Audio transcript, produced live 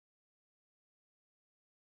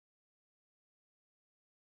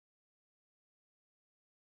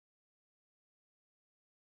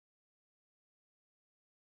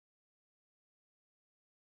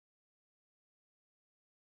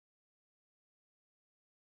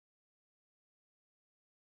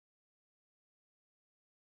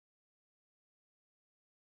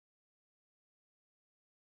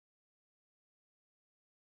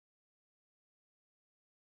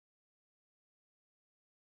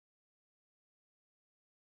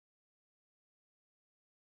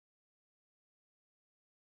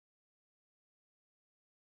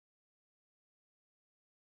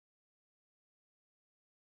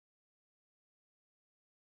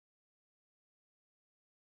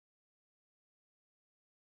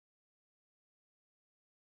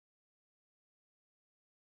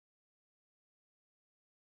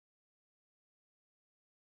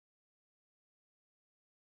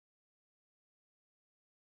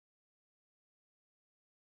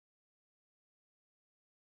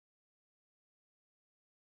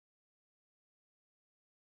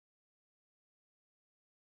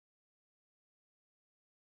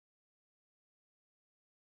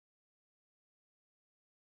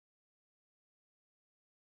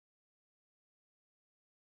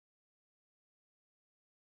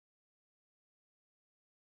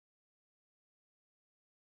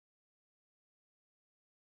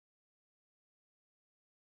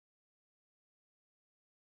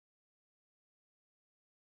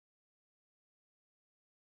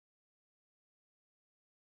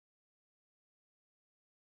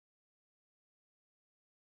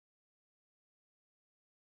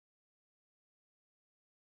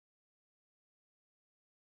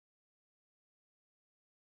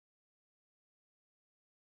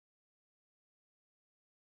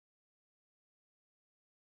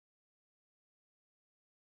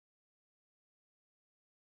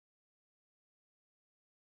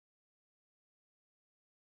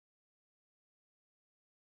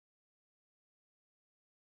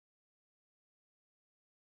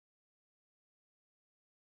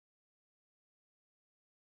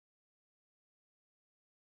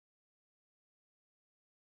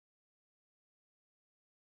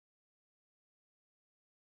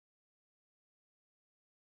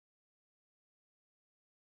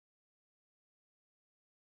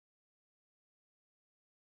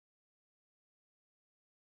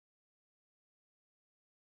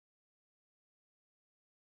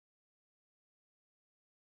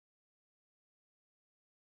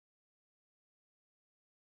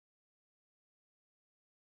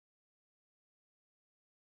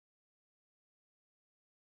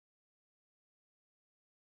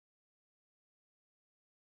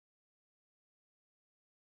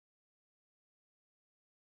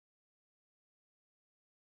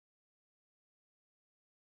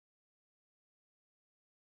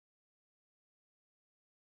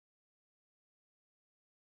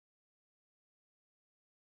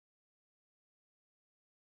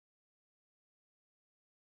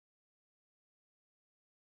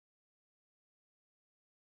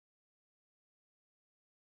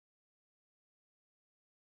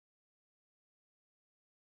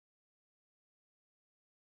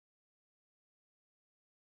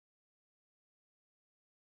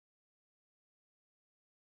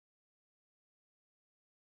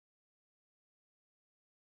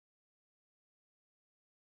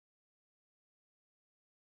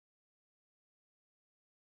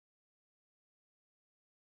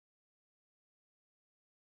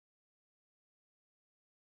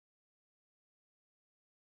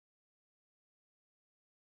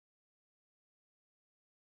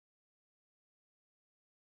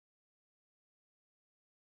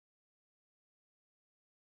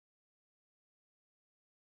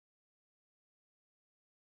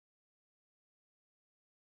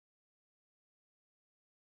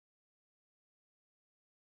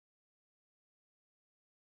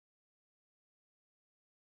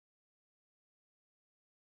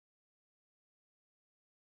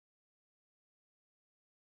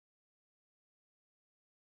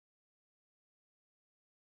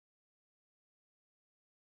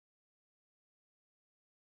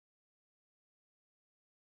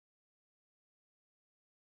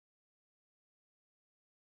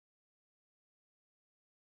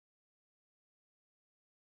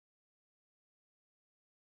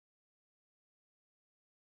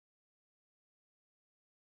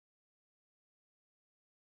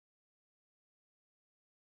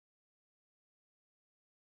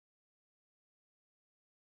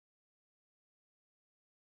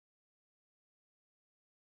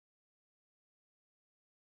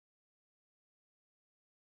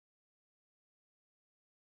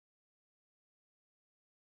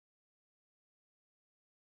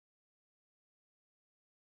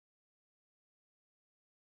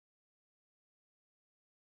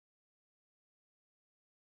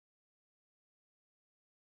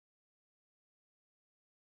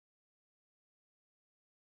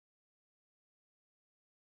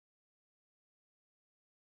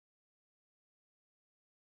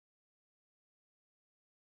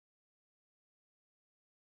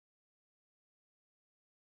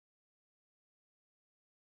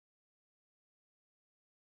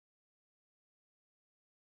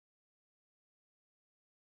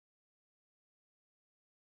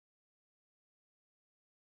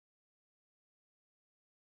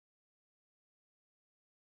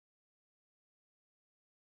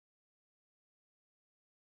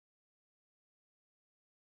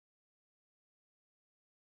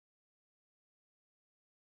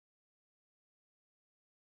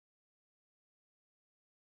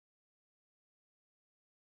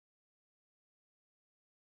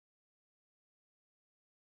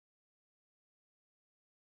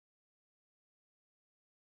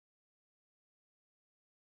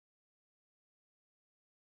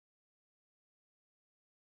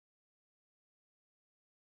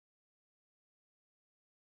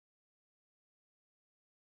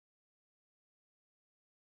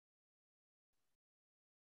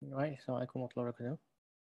Right, Assalamualaikum warahmatullahi wabarakatuh.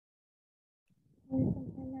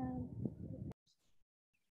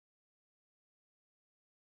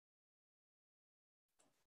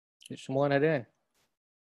 Semua orang ada kan?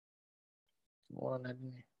 Semua orang ada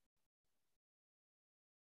ni.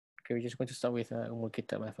 Okay, we're just going to start with Ummul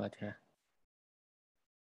Kitab Al-Fatihah.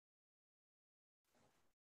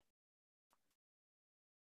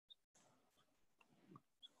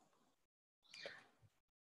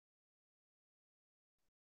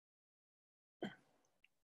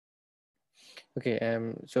 Okay,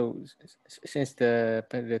 so since the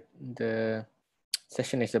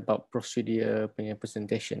session is about procedure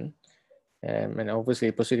presentation, and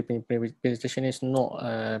obviously procedure presentation is not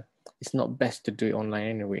it's not best to do it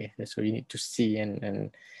online anyway. So you need to see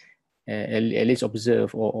and at least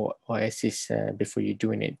observe or assist before you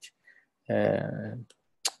doing it.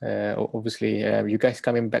 Obviously, you guys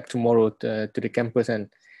coming back tomorrow to the campus, and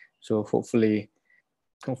so hopefully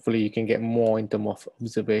you can get more in terms of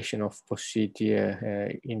observation of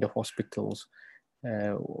procedure in the hospitals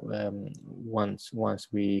once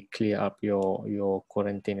we clear up your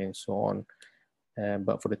quarantine and so on.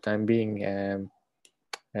 But for the time being,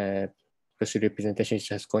 procedure presentation is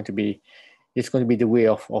just going to be the way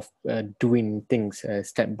of doing things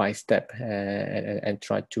step by step and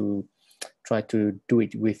try to do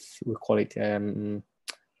it with, we call it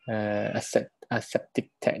aseptic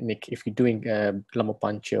technique. If you're doing lumbar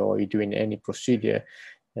puncture or you're doing any procedure,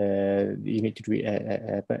 you need to do it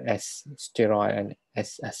as sterile and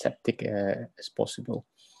as aseptic as possible.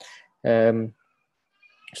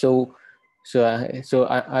 So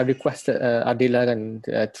I requested Adila and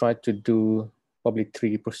try to do probably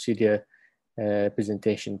 3 procedure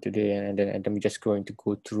presentation today, and then we're just going to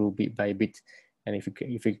go through bit by bit. And if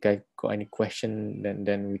you guys got any question,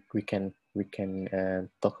 then we can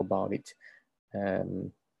talk about it.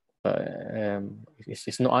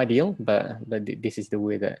 It's not ideal, but this is the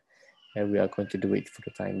way that we are going to do it for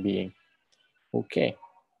the time being. Okay.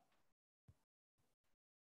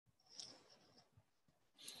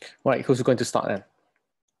 Right, who's going to start then?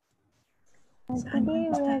 Today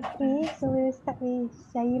we have 3, so we'll start with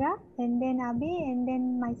Shaira, and then Abi, and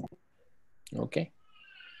then myself. Okay.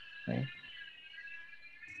 Right.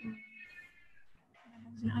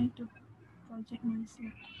 I have to project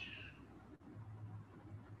myself.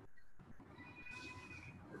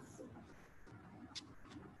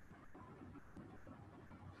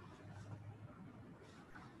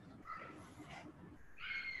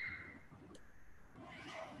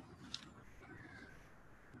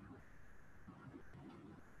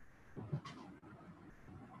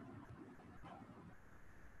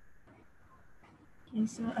 Okay,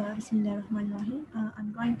 so Bismillahirrahmanirrahim.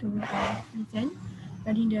 I'm going to present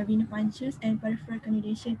regarding the venipunctures and peripheral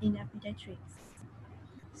cannulation in pediatrics.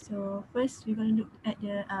 So first, we're going to look at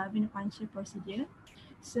the venipuncture procedure.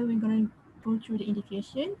 So we're going to go through the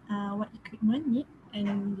indication, what equipment need,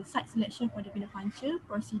 and the site selection for the venipuncture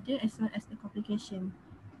procedure as well as the complication.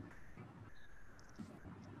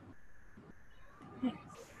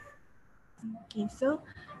 Okay, so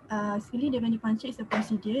basically the venipuncture is a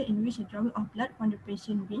procedure in which a droplet of blood from the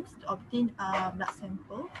patient veins to obtain a blood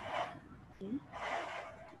sample. Okay.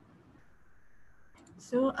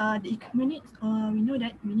 So the equipment needs, we know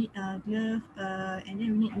that we need glove and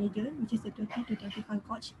then we need needle, which is a 20 to 25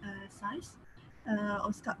 gauge size,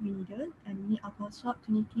 or scalp needle, and we need alcohol swab,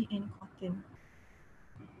 tourniquet, and cotton.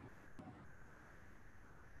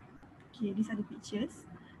 Okay, these are the pictures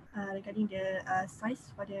regarding the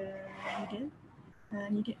size for the needle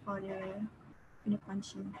needed for the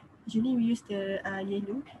venipuncture. Usually we use the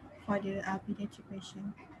yellow for the pediatric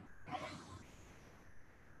patient.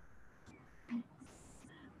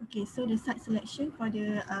 Okay, so the site selection for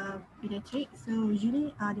the pediatric. So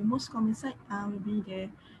usually the most common site will be the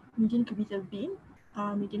median cubital vein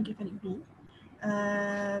or median cephalic vein.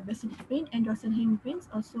 Basic vein and dorsal hem veins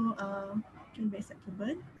also can be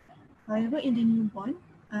acceptable. However, in the newborn,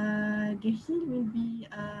 the heel will be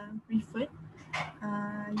preferred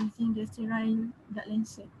using the sterile blood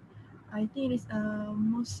lancet. I think it is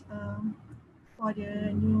most for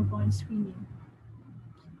the newborn screening.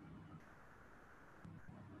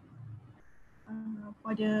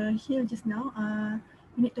 For the heel just now,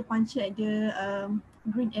 you need to puncture at the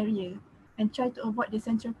green area and try to avoid the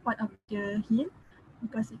central part of the heel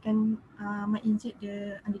because it can might injure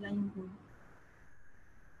the underlying bone.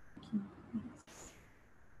 Okay, next.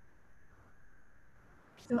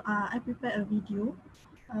 So I prepared a video.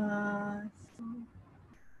 So I'm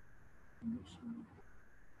not sure.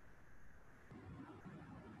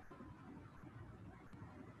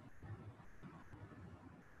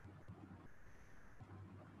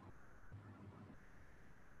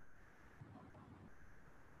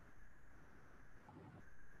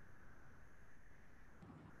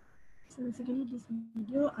 So basically this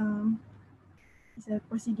video is a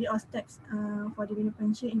procedure or steps for the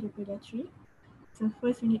venipuncture in the pediatric. So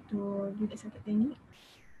first we need to do the circuit technique.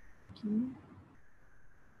 Okay.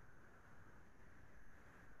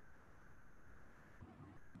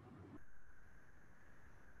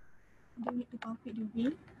 Then we need to palpate the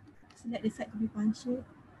vein. Select the site to be punctured.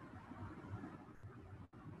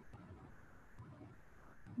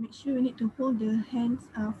 Make sure we need to hold the hands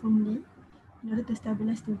firmly in order to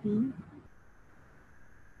stabilize the vein.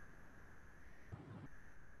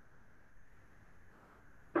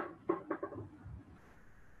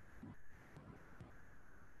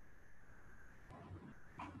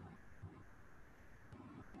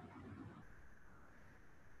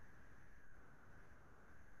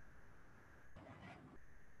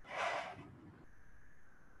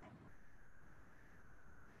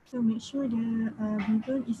 So make sure the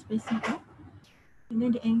bevel is facing up, and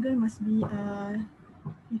then the angle must be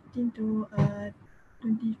 15 to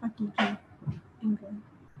 25 degree angle.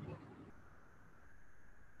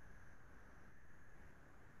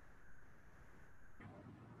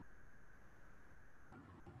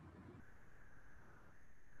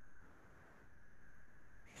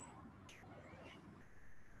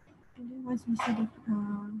 And then once we see the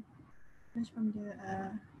flash from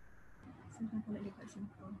the silicone collect the blood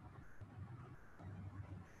sample.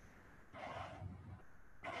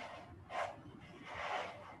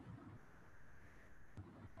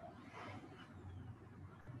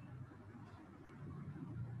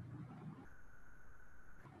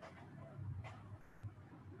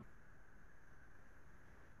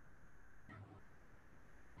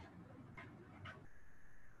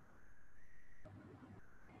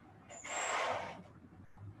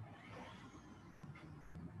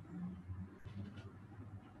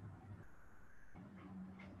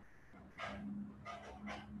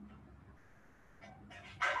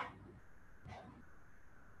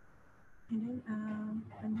 And then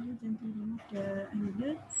finally gently remove the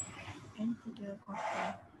needle and put the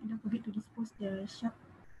quarter. And don't forget to dispose the sharp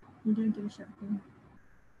needle into the sharp thing.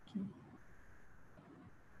 Okay.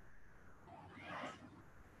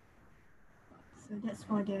 So that's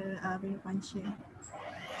for the venipuncture.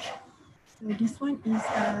 So this one is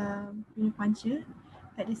venipuncture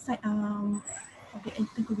at the side of the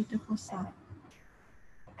intercubital fossa,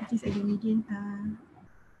 which is at the median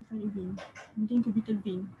vein, median cubital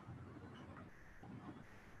vein.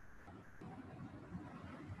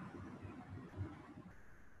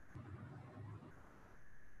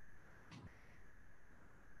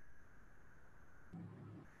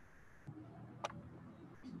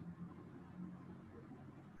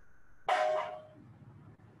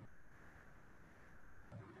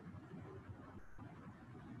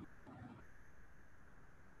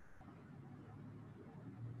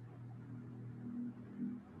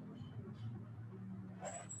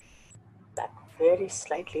 Back very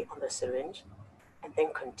slightly on the syringe and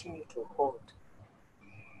then continue to hold.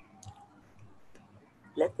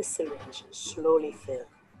 Let the syringe slowly fill.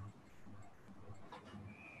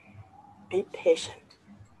 Be patient.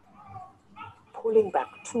 Pulling back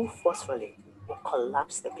too forcefully will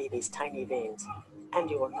collapse the baby's tiny veins and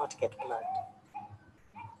you will not get blood.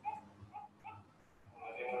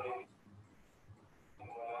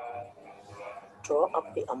 Draw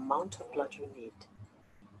up the amount of blood you need.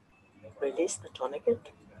 Release the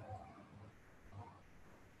tourniquet.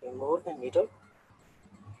 Remove the needle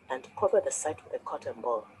and cover the site with a cotton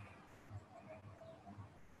ball.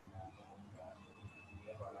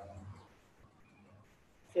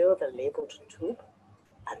 Fill the labeled tube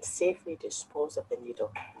and safely dispose of the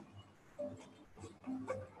needle.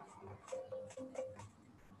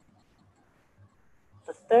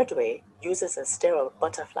 The third way uses a sterile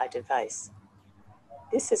butterfly device.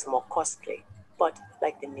 This is more costly, but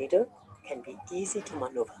like the needle, can be easy to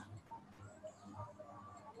maneuver.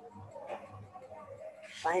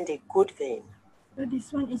 Find a good vein. So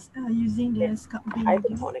this one is using the scalp vein Tie the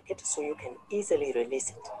needle. tourniquet so you can easily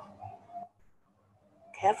release it.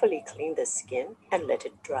 Carefully clean the skin and let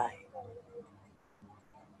it dry.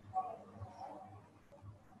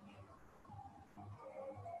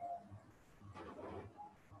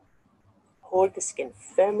 Hold the skin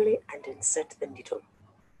firmly and insert the needle.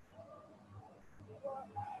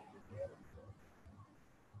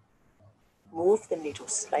 Move the needle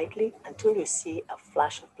slightly until you see a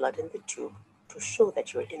flash of blood in the tube to show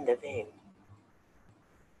that you're in the vein.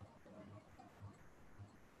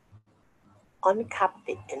 Uncap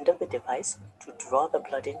the end of the device to draw the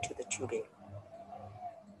blood into the tubing.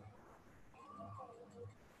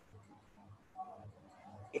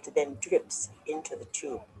 It then drips into the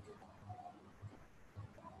tube.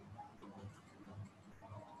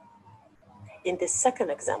 In this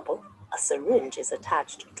second example, a syringe is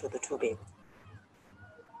attached to the tubing.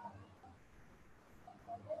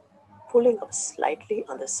 Pulling up slightly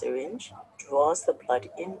on the syringe draws the blood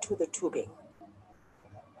into the tubing.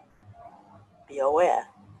 Be aware,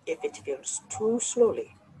 if it fills too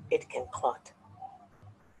slowly, it can clot.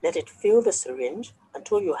 Let it fill the syringe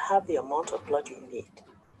until you have the amount of blood you need.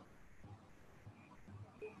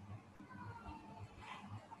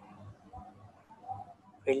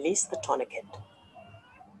 Release the tourniquet.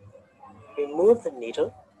 Remove the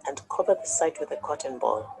needle and cover the site with a cotton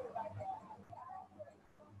ball.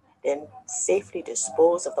 Then safely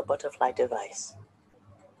dispose of the butterfly device.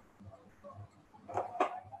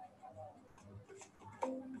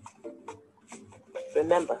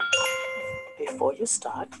 Remember, before you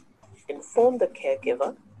start, inform the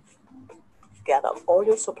caregiver, gather all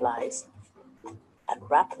your supplies, and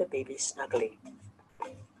wrap the baby snugly.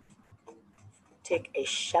 Take a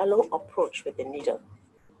shallow approach with the needle.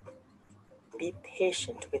 Be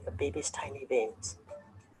patient with the baby's tiny veins.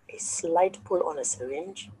 A slight pull on a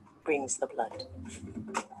syringe brings the blood.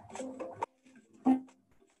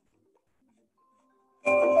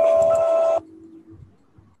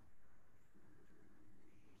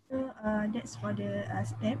 So that's for the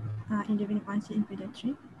step in the venipuncture in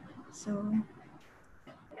pediatric. So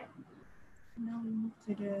now we move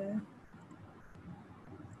to the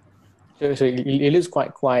So it looks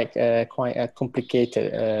quite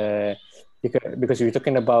complicated because we're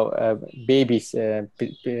talking about babies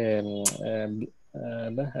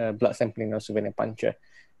blood sampling also venipuncture,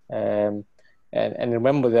 and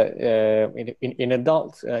remember that in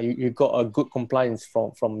adults you got a good compliance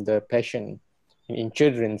from the patient. In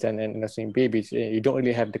children and also in babies, you don't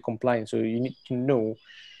really have the compliance, so you need to know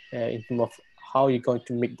in terms of how you're going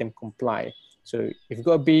to make them comply. So if you've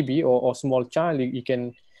got a baby or small child, you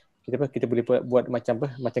can kita boleh buat macam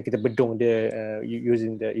kita bedong dia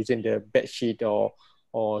using the bed sheet or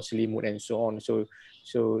selimut and so on. So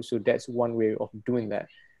that's one way of doing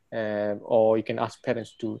that. Or you can ask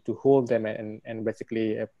parents to hold them and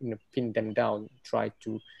basically pin them down, try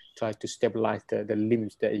to stabilize the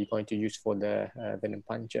limbs that you're going to use for the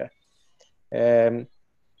venipuncture.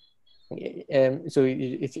 So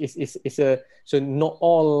it's a so not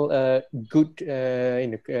all good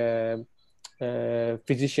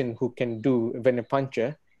physician who can do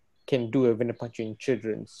venipuncture can do a venipuncture in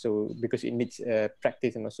children. So because it needs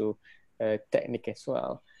practice and also technique as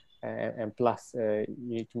well, and plus you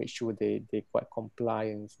need to make sure they quite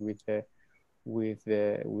compliant with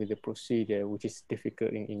the procedure, which is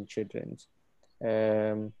difficult in children.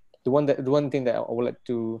 The one thing that I would like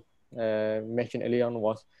to mention earlier on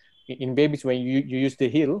was in babies when you use the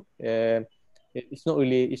heel, it's not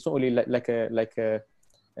really like a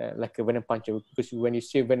venipuncture, because when you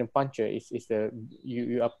say venipuncture, it's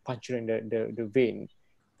you are puncturing the vein.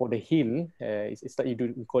 For the heel, it's like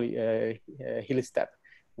you call it heel step,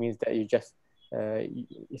 means that you just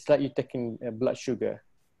it's like you're taking blood sugar.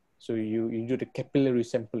 So you do the capillary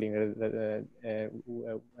sampling in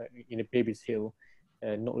a baby's heel,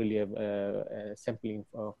 not really a sampling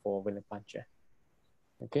for venipuncture.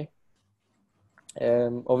 Okay.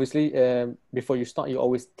 Obviously, before you start, you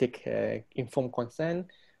always take informed consent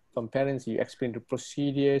from parents. You explain the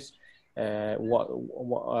procedures, what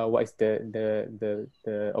is the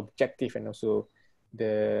objective, and also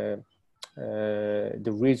the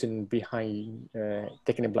reason behind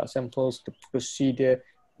taking the blood samples, the procedure.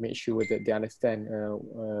 Make sure that they understand,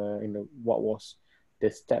 what was the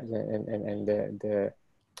steps and the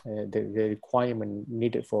requirement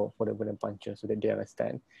needed for the venipuncture, so that they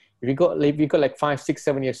understand. If you got like 5, 6,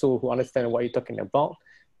 7 years old who understand what you're talking about,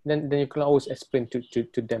 then you can always explain to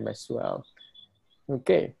them as well.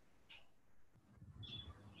 Okay.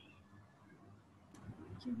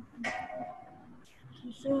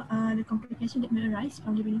 So the complication that may arise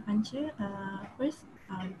from the venipuncture, first,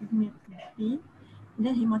 the may pain,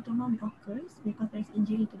 then hematoma may occur because there is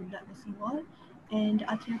injury to the blood vessel wall, and the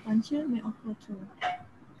arterial puncture may occur too.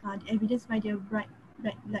 The evidence by the bright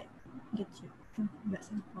light get you blood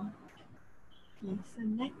sample. Okay, so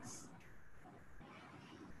next,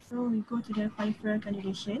 so we go to the peripheral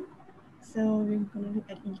cannulation. So we're going to look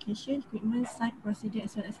at indication, equipment, site, procedure,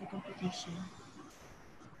 as well as the complication.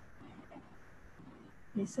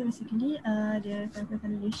 Okay, so basically, the peripheral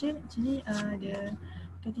cannulation, actually, the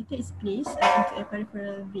catheter is placed into a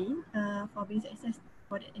peripheral vein for basic access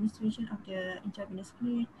for the administration of the intravenous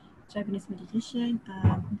fluid, intravenous medication,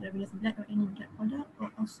 intravenous blood or any blood product,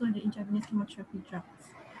 or also the intravenous chemotherapy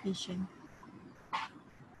drugs patient.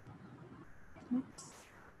 Oops.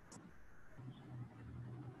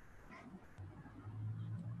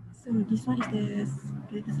 So this one is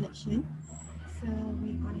the catheter selection. So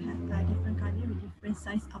we're going to have a different color with different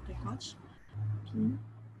size of the couch. Okay.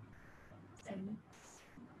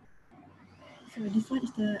 So this one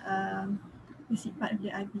is the basic part of the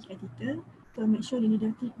IV catheter. So make sure the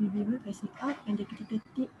needle tip will be facing up and the catheter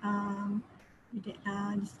tip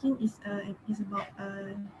the skin is about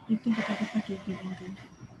 15 to 25 degree angle.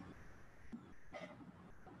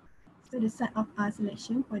 So the site of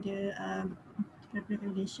selection for the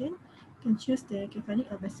recommendation, you can choose the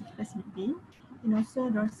cephalic or vesicular vein and also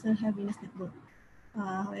dorsal hair venous network.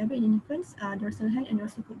 However, in infants, dorsal hair and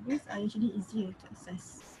dorsal foot veins are usually easier to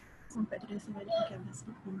access compared to the cephalic or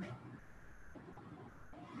vesicular vein.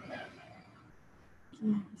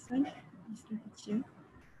 Okay, this one is the picture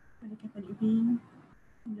for the cephalic vein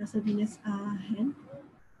and dorsal venous hand.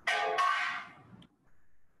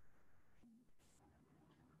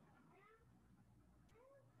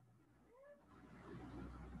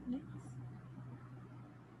 Next.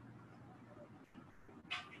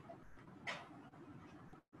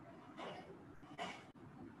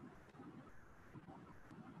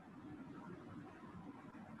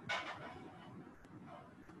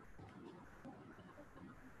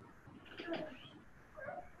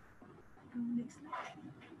 Next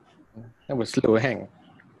slide. That was slow hang.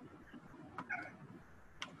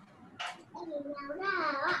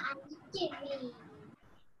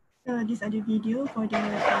 So these are the video for the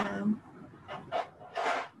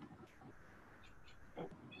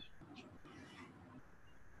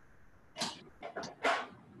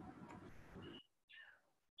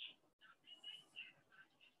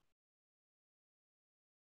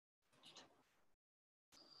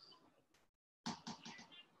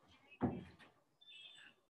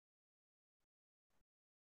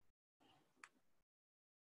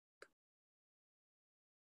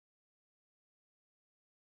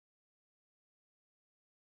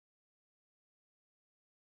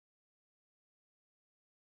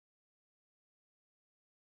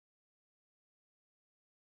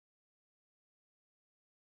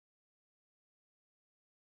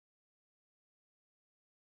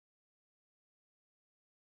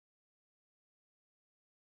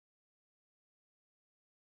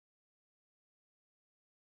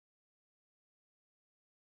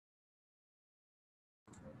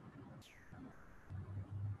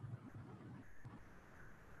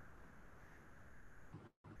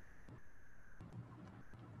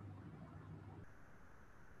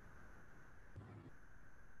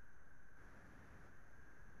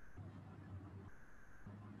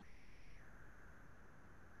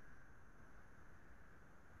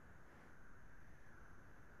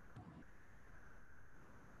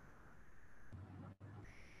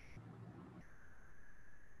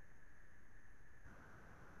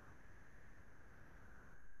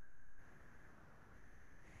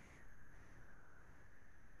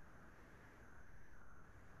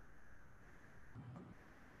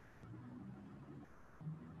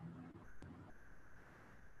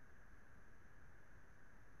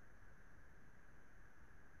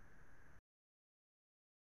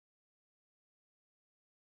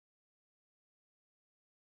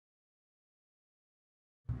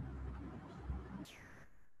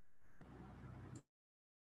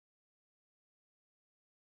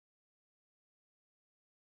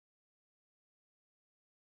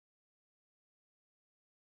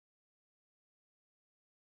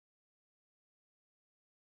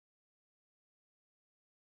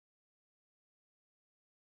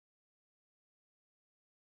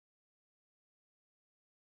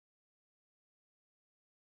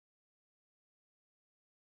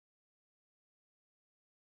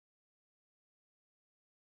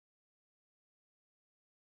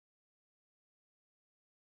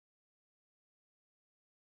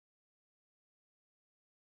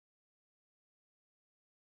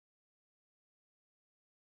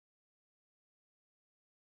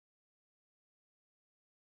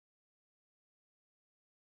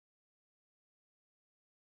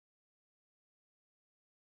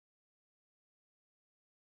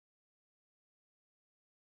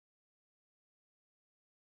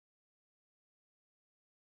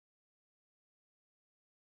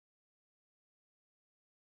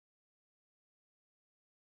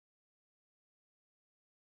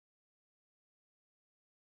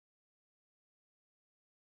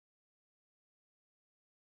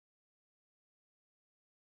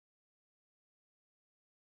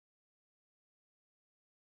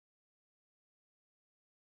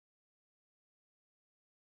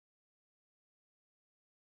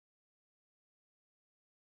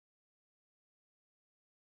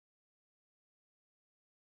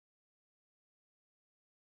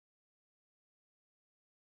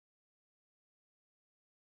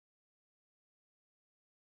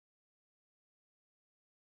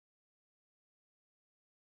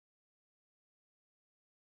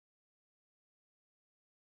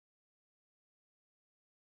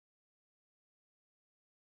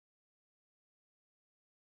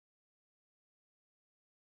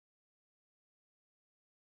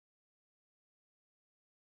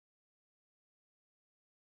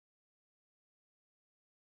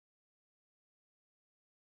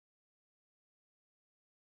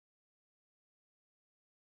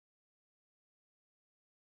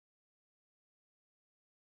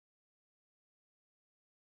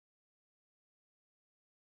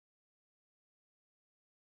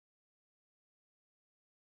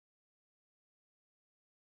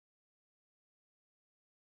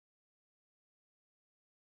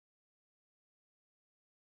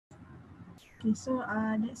Okay, so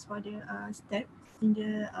that's for the steps in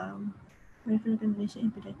the peripheral cannulation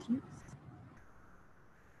in pediatrics.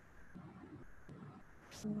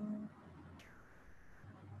 So,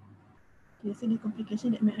 okay, so the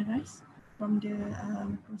complication that may arise from the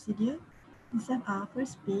procedure is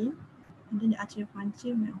first pain, and then the arterial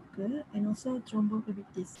puncture may occur, and also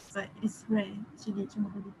thrombophlebitis, but it's rare actually,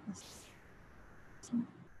 thrombophlebitis. So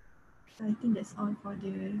I think that's all for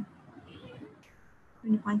the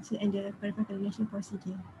puncture and the peripheral cannulation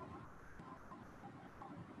procedure.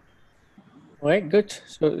 All right, good.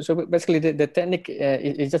 So basically the technique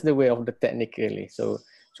is just the way of the technique really. So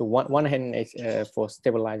one hand is for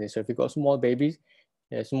stabilizing. So if you got small baby's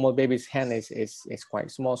hand is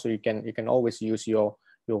quite small, so you can always use your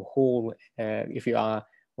whole. If you are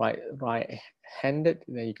right-handed,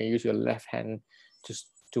 then you can use your left hand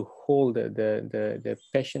to hold the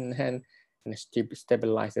patient hand and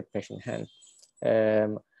stabilize the patient hand. I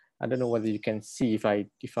don't know whether you can see if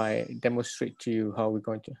I demonstrate to you how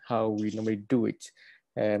we normally do it.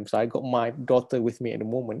 So I got my daughter with me at the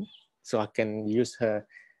moment, so I can use her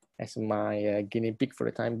as my guinea pig for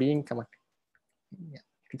the time being. Come on, yeah,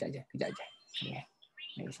 kejap je. Yeah.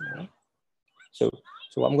 So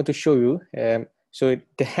what I'm going to show you. So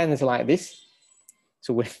the hand is like this.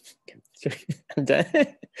 So when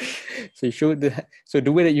so you show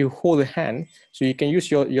the way that you hold the hand, so you can use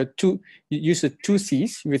the two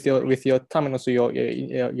C's with your thumb and also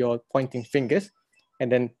your pointing fingers,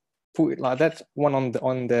 and then put it like that. One on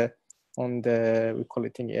the we call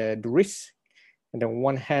it the wrist, and then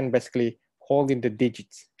one hand basically holding the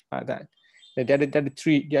digits like that. And the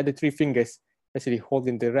other three fingers basically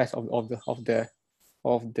holding the rest of the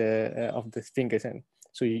fingers, and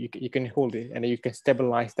so you can hold it and then you can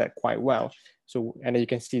stabilize that quite well. So and then you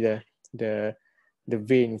can see the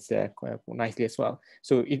veins there quite nicely as well.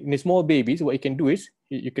 So in the small babies, what you can do is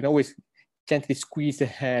you can always gently squeeze the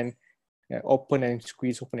hand, open and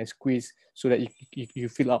squeeze, so that you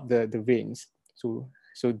fill up the veins. So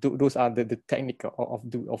those are the technique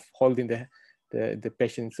of holding the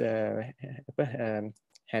patient's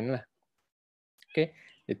hand. Okay,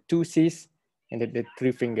 the two C's and the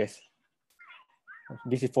three fingers.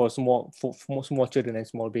 This is for small children and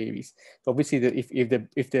small babies. So obviously,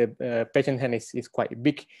 if the patient hand is quite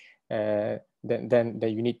big, then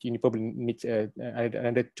you probably need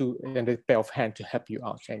another pair of hands to help you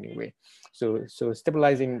out anyway. So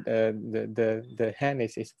stabilizing the hand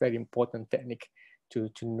is very important technique to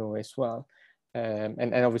know as well,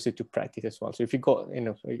 and obviously to practice as well. So if you got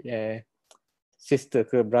sister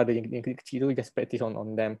ke brother yang kecil tu, just practice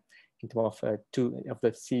on them in terms of two of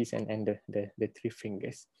the C's and the three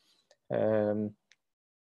fingers.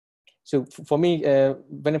 So for me,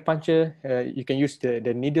 venipuncture, you can use the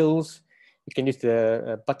needles, you can use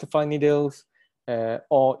the butterfly needles,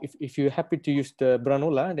 or if you're happy to use the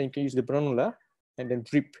branula, then you can use the branula and then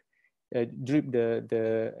drip the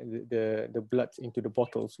blood into the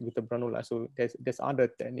bottles with the branula. So there's other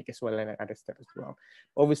technique as well and other steps as well.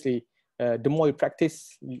 Obviously, the more you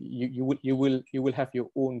practice, you will have your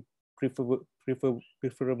own preferable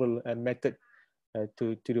method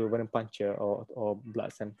to do venipuncture or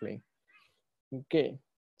blood sampling. Okay,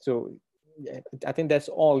 so yeah, I think that's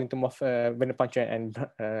all in terms of venipuncture and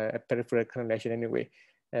peripheral cannulation anyway,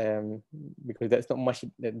 because there's not much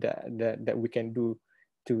that we can do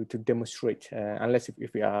to demonstrate unless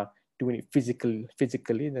if we are doing it physically,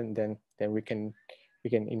 then we can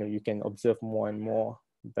you can observe more and more.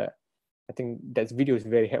 But I think that video is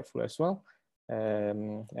very helpful as well,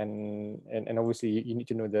 and obviously you need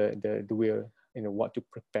to know the way, what to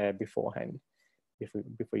prepare beforehand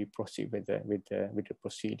before you proceed with the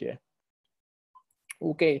procedure.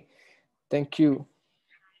 Okay, thank you.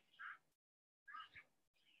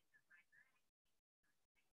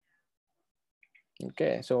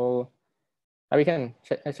 Okay, so we can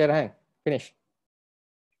share a hand. Finish.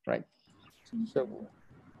 Right.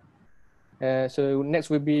 So next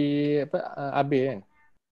will be Abe kan?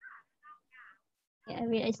 I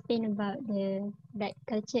will explain about the blood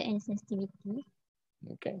culture and sensitivity.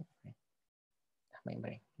 Okay.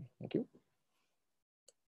 Baik. Thank you.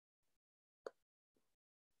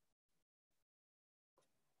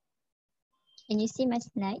 Can you see my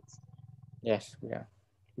slides? Yes, yeah.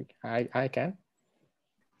 I can.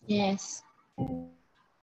 Yes. Okay,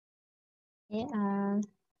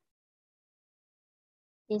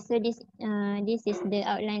 okay, so this is the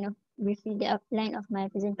outline of my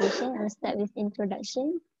presentation. I'll start with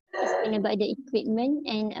introduction, explain about the equipment,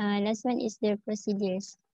 and last one is the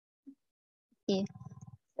procedures. Okay,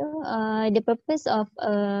 so the purpose of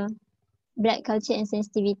blood culture and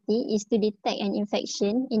sensitivity is to detect an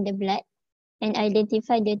infection in the blood and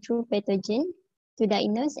identify the true pathogen to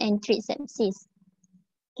diagnose and treat sepsis.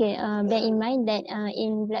 Okay, bear in mind that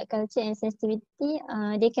in blood culture and sensitivity,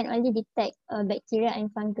 they can only detect bacteria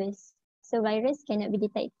and fungus. So virus cannot be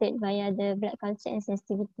detected via the blood culture and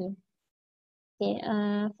sensitivity. Okay,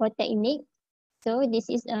 for technique, so this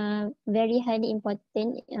is very highly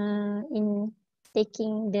important in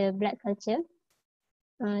taking the blood culture.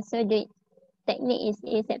 So the technique is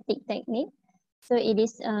aseptic technique. So it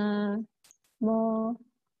is more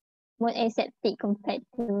aseptic compared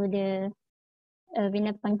to the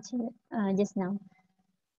venipuncture just now.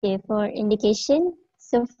 Okay, for indication,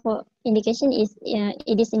 so for indication is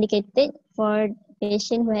it is indicated for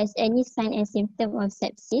patient who has any sign and symptom of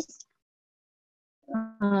sepsis.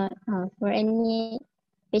 For any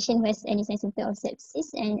patient who has any sign and symptom of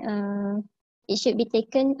sepsis, and it should be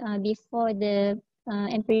taken before the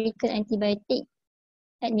empirical antibiotic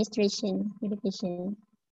administration to the patient,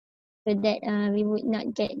 so that we would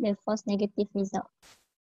not get the false negative result.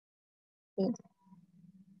 Okay.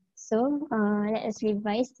 So let us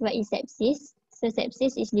revise what is sepsis. So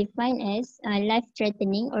sepsis is defined as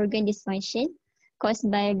life-threatening organ dysfunction caused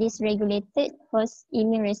by dysregulated host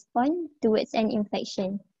immune response towards an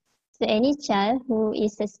infection. So any child who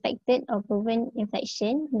is suspected of proven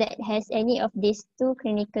infection that has any of these two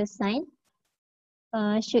clinical signs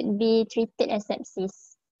should be treated as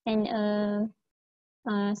sepsis, and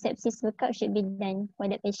sepsis workup should be done for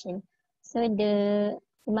the patient. So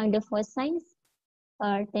among the four signs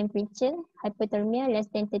are temperature, hypothermia less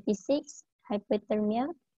than 36, hypothermia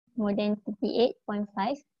more than 38.5,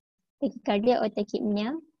 tachycardia or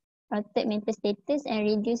tachypnea, altered mental status, and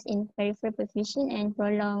reduced in peripheral perfusion and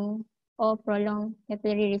prolonged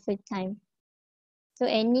capillary refill time. So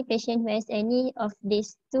any patient who has any of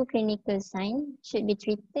these two clinical signs should be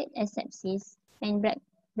treated as sepsis, and blood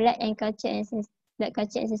culture and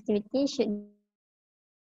sensitivity should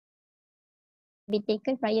be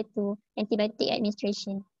taken prior to antibiotic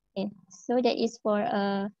administration. Okay, so that is for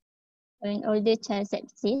an older child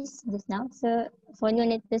sepsis just now. So for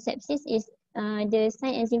neonatal sepsis is the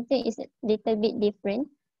sign and symptom is a little bit different.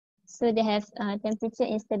 So they have temperature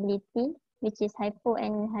instability, which is hypo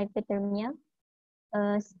and hypothermia.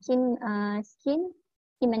 Skin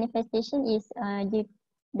manifestation is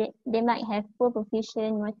they might have poor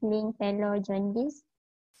perfusion, mottling, pallor, jaundice,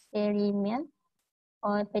 erythema,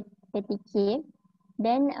 or petechiae.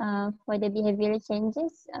 Then for the behavioral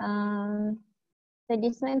changes, so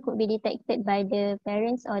this one could be detected by the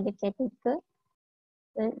parents or the caretaker,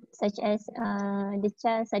 such as the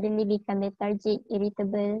child suddenly become lethargic,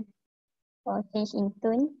 irritable, or change in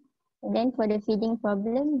tone. And then for the feeding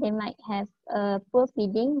problem, they might have poor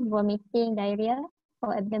feeding, vomiting, diarrhea,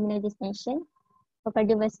 or abdominal distension. For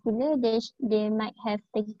cardiovascular, they might have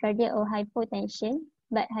tachycardia or hypotension,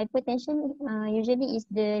 but hypotension usually is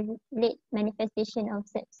the late manifestation of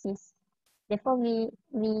sepsis. Therefore,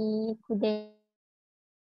 we couldn't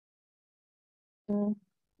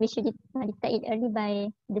we should detect it early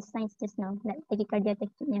by the signs just now, like tachycardia,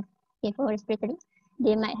 tachypnea. Okay, for respiratory,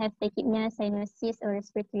 they might have tachypnea, cyanosis, or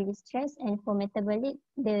respiratory distress, and for metabolic,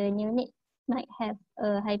 the neonate might have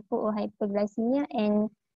hypo or hyperglycemia, and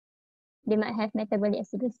they might have metabolic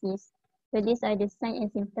acidosis. So these are the signs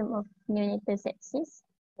and symptoms of neonatal sepsis.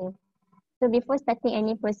 Okay. So before starting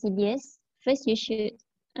any procedures, first you should,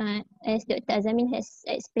 as Dr. Azamin has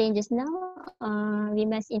explained just now, we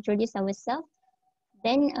must introduce ourselves.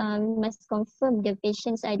 Then we must confirm the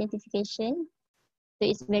patient's identification. So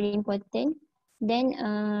it's very important. Then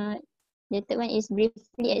the third one is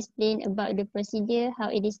briefly explain about the procedure, how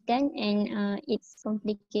it is done, and its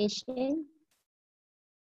complication,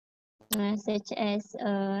 such as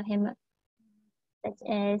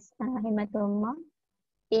hematoma,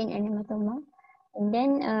 pain and hematoma. And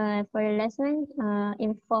then for the last one,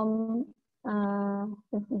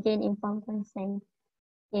 gain informed consent.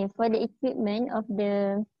 Okay, for the equipment of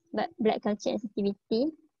the blood culture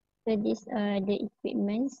sensitivity, so these are the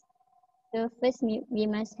equipments. So first we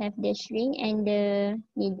must have the syringe and the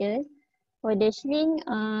needle. For the syringe,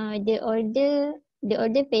 the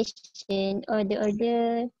older patient or the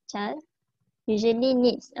older child usually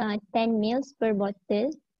needs 10 mils per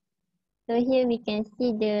bottle. So here we can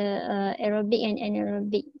see the aerobic and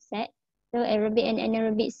anaerobic set. So aerobic and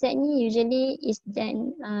anaerobic set ni usually is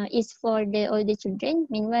for the older children.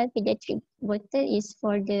 Meanwhile, pediatric bottle is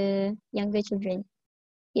for the younger children.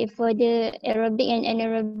 Okay, for the aerobic and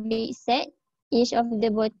anaerobic set, each of the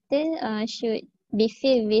bottle should be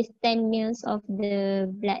filled with 10 mils of the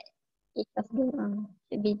blood. Each of them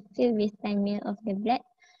should be filled with 10 ml of the blood.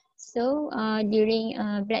 So during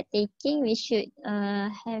blood taking, we should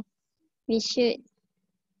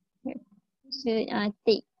should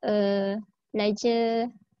take a larger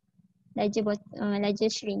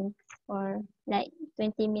shrink for like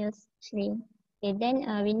 20 mils shrink. Okay, then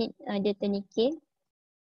we need the tourniquet.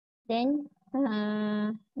 Then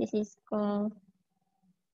this is called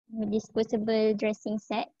disposable dressing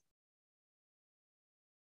set.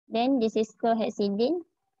 Then this is called hexidine,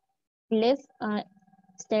 glove,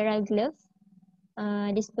 sterile glove,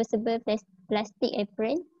 disposable plastic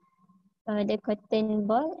apron, the cotton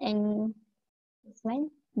ball, and this one,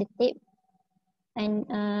 the tape. And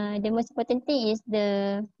the most important thing is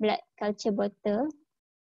the blood culture bottle.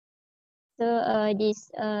 So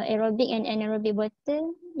this aerobic and anaerobic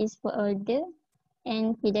bottle is for older,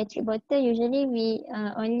 and pediatric bottle usually we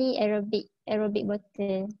only aerobic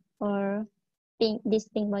bottle or this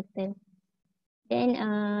pink bottle. Then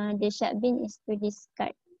the sharp bin is to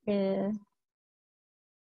discard the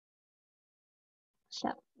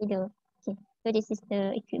sharp needle. Okay, so this is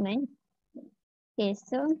the equipment. Okay,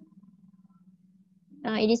 so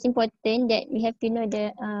it is important that we have to know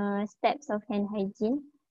the steps of hand hygiene.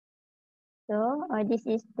 So this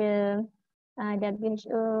is the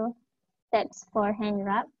WHO steps for hand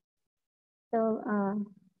rub. So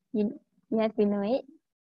you have to know it.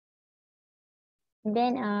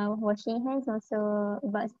 Then washing hands also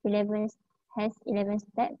about 11 has 11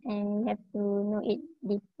 steps, and you have to know it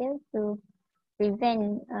detailed to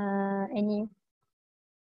prevent any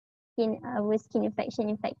skin infection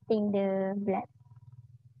infecting the blood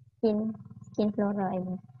skin flora. I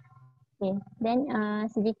mean. Okay. Then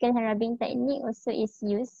surgical hand rubbing technique also is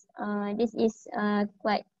used. This is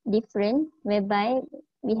quite different, whereby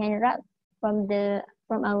we hand rub from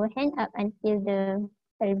our hand up until the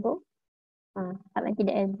elbow. Up until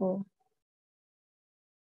the elbow.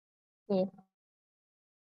 Okay.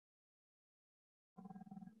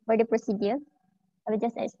 For the procedure, I will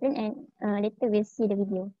just explain, and later we'll see the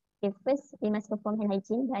video. Okay, first we must perform hand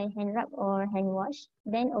hygiene by hand rub or hand wash.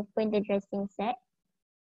 Then open the dressing set.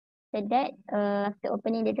 After that, after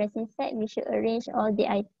opening the dressing set, we should arrange all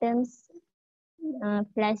the items.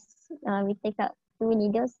 Plus, we take out 2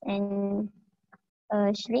 needles and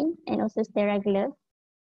shrink, and also sterile glove.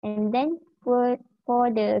 And then for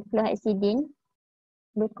the chlorhexidine,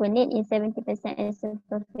 gluconate in 70%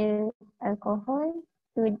 isopropyl alcohol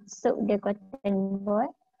to soak the cotton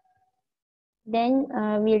ball. Then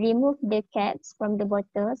we remove the caps from the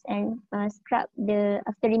bottles and scrub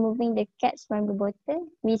after removing the caps from the bottle,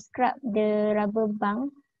 we scrub the rubber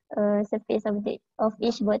band surface of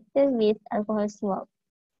each bottle with alcohol swab.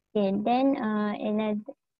 Okay, then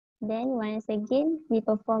once again we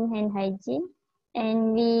perform hand hygiene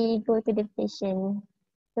and we go to the patient.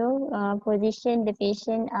 So position the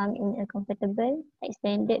patient arm in a comfortable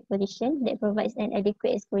extended position that provides an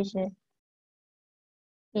adequate exposure.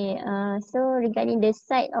 Okay, so regarding the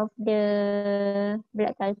site of the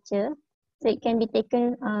blood culture, so it can be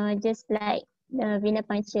taken just like the vena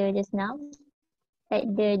puncture just now, at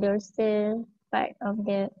the dorsal part of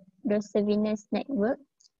the dorsal venous network,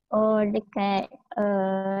 or dekat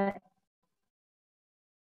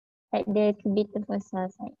at the cubital fossa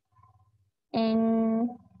site. And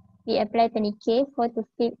we apply tourniquet 4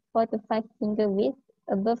 to 5 finger width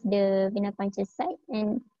above the vena puncture site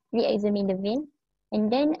and re-examine the vein. And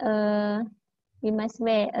then we must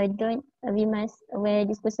wear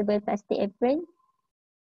disposable plastic apron.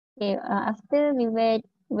 Okay, after we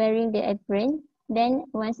wearing the apron, then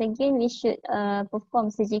once again we should perform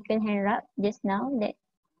surgical hand rub just now. That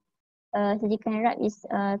surgical hand rub is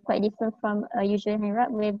quite different from a usual hand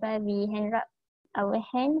rub, whereby we hand rub our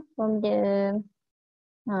hand from the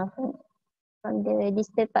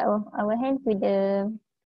distal part of our hand to the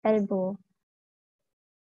elbow.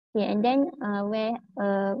 Okay, and then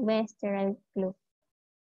wear sterile glove.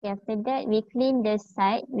 Okay, after that, we clean the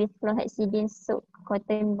site with chlorhexidine soaked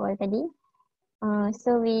cotton ball tadi.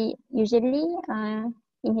 So we usually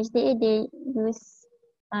in HDA they use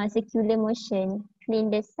circular motion,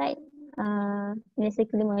 clean the site in a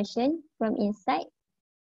circular motion from inside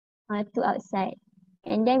to outside.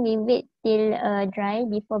 And then we wait till dry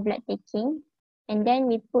before blood taking. And then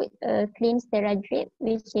we put a clean sterile drape,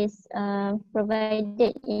 which is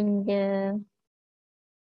provided in the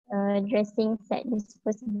dressing set,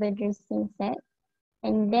 disposable dressing set.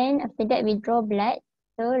 And then after that, we draw blood.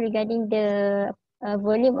 So regarding the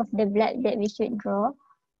volume of the blood that we should draw,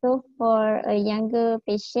 so for a younger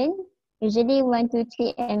patient, usually 1 to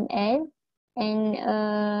 3 ml.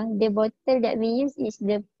 And the bottle that we use is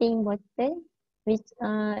the pink bottle, which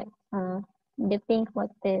the pink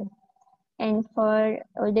bottle. And for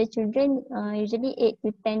older children, usually 8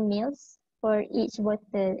 to 10 mils for each bottle,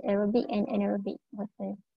 aerobic and anaerobic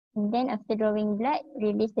bottle. And then after drawing blood,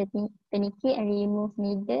 release the tourniquet and remove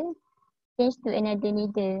needle. Change to another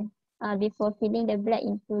needle before filling the blood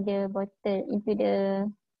into the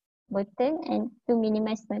bottle and to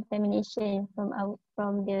minimize contamination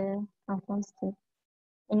from the from skin.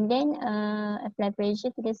 And then apply pressure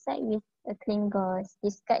to the site with a clean gauze.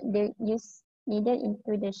 Discard the used needle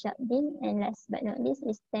into the sharp bin, and last but not least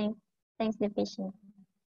is thanks the patient.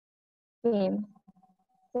 Okay,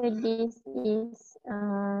 so this is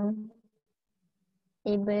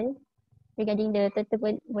table regarding the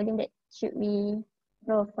total volume that should we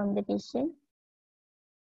draw from the patient.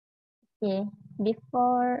 Okay,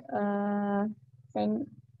 before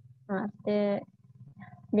after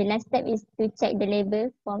the last step is to check the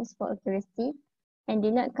label forms for accuracy and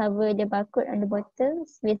do not cover the barcode on the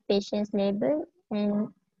bottles with patient's label. And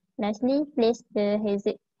lastly, place the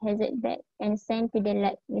hazard bag and send to the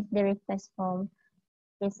lab with the request form.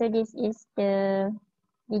 Okay, so this is the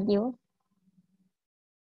video.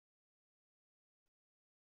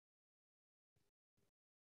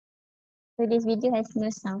 So this video has no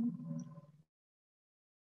sound.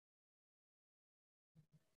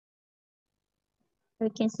 So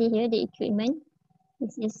you can see here the equipment.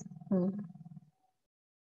 This is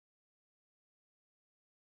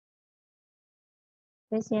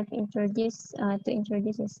first you have to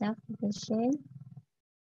introduce yourself to the patient.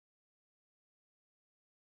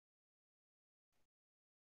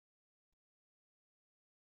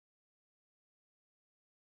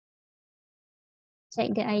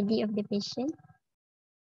 Check the ID of the patient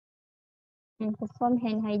and perform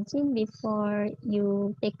hand hygiene before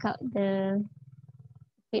you take out the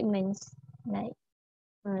equipments like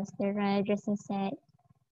sterile dressing set.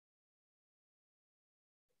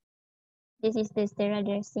 This is the sterile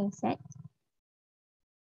dressing set.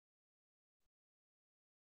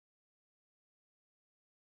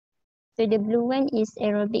 So the blue one is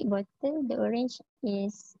aerobic bottle, the orange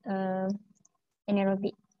is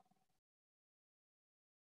anaerobic.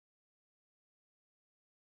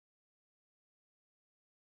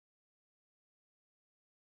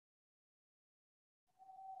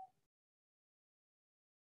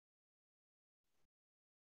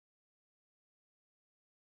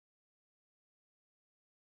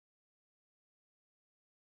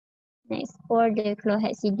 Next, pour the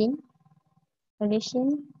chlorhexidine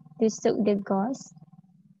solution to soak the gauze.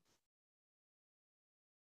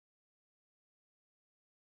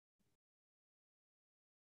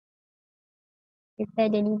 Prepare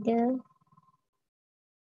the needle.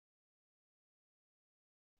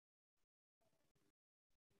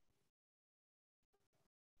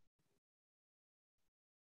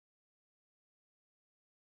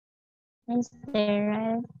 And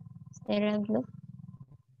sterile glove.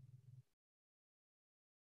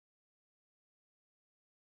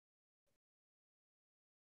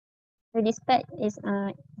 So this part is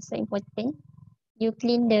so important. You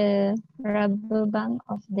clean the rubber band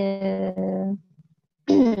of the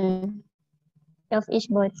of each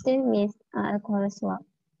bottle with alcohol swab.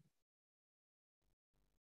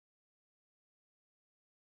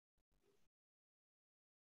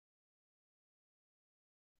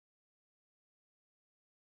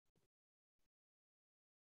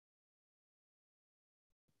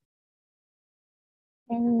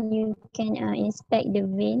 And you can inspect the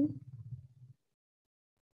vein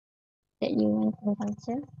that you want to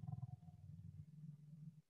culture.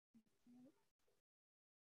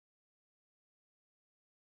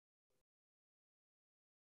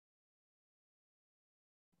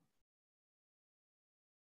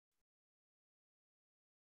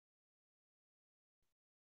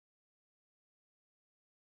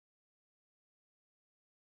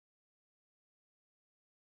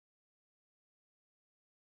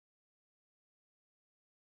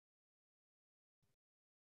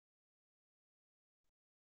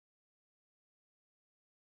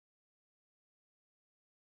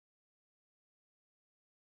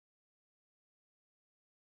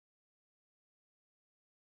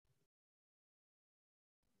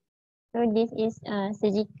 So this is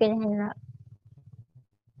surgical hand wrap.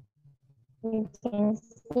 You can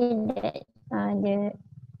see that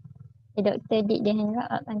the doctor did the hand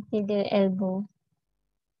wrap up until the elbow.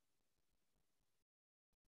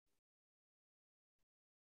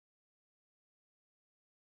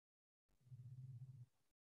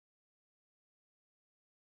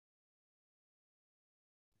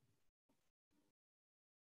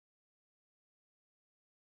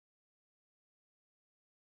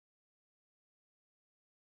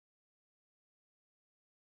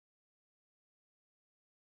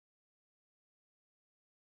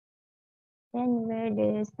 Then wear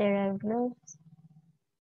the sterile gloves.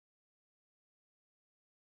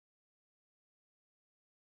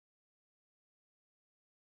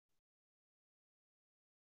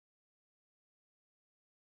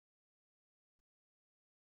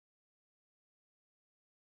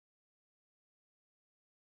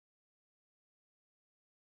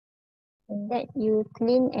 And that you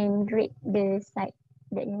clean and drape the site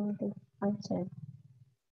that you want to puncture.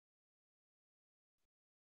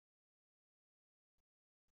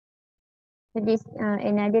 So this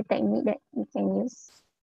another technique that you can use,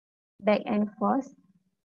 back and forth.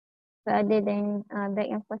 So other than back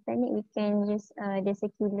and forth technique, we can use the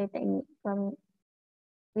circular technique.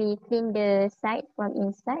 We clean the site from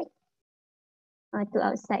inside to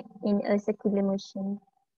outside in a circular motion.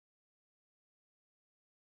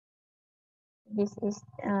 This is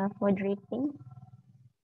for draping.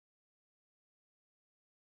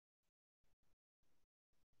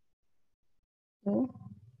 Okay.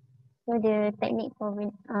 So the technique for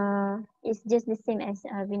is just the same as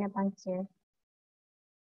venipuncture.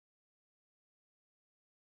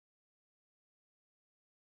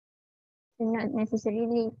 So not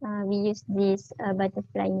necessarily we use this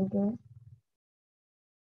butterfly needle.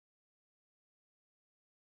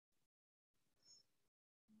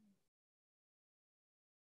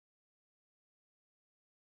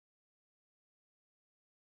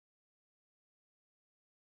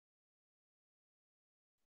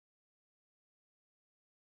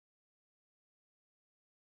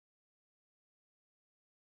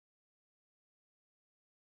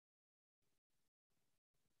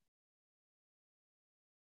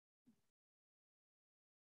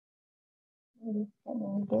 This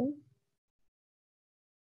needle.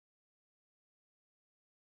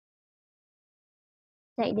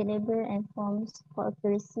 Check the label and forms for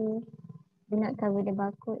accuracy. Do not cover the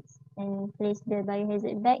barcodes and place the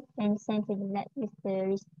biohazard bag and send to the lab with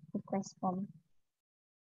the request form.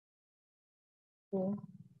 Okay.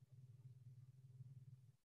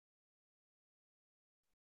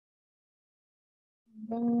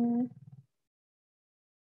 Then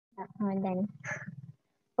done.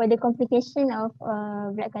 For the complication of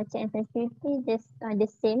blood culture and sensitivity, just the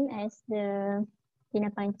same as the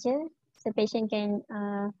venipuncture. So patient can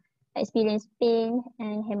experience pain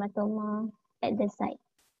and hematoma at the site.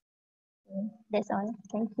 That's all.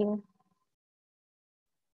 Thank you.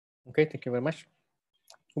 Okay, thank you very much.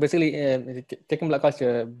 Basically, taking blood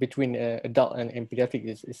culture between adult and pediatric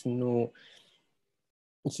is no,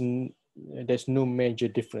 there's no major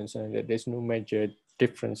difference. There's no major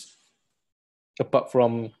difference apart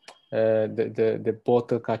from the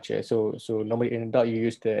bottle culture. So normally in adult you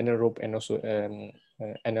use the anaerobic and also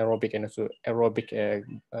anaerobic and also aerobic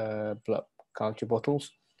blood culture bottles.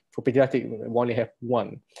 For pediatric, we only have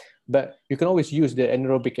one, but you can always use the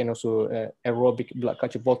anaerobic and also aerobic blood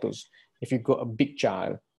culture bottles if you got a big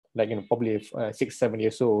child, like probably 6-7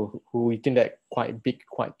 years old, who you think that quite big,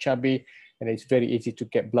 quite chubby, and it's very easy to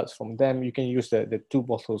get bloods from them. You can use the two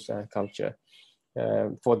bottles culture.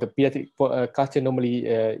 For the pediatric culture, normally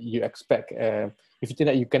you expect if you think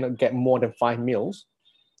that you cannot get more than 5 mils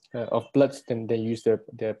of bloods, then they use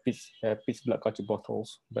the pitch blood culture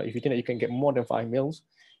bottles. But if you think that you can get more than 5 mils,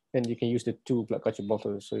 then you can use the two blood culture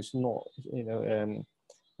bottles. So it's not,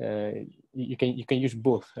 you can use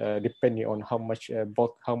both depending on how much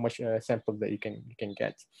sample that you can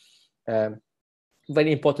get.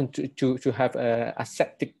 Very important to have a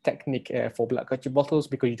aseptic technique for blood culture bottles,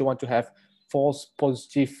 because you don't want to have false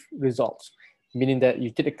positive results, meaning that you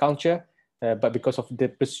did a culture, but because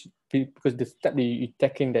the step that you're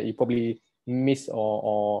taking, that you probably miss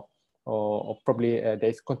or probably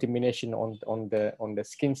there's contamination on the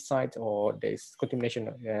skin side, or there's contamination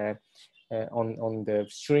on the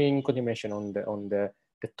string, contamination on the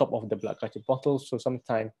top of the blood culture bottle. So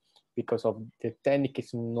sometimes because of the technique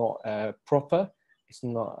is not proper, it's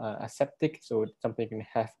not aseptic, so something can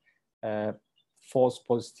have false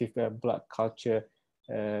positive blood culture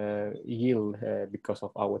yield because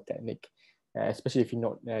of our technique, especially if you're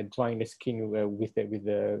not drying the skin with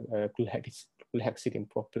the chlorhexidine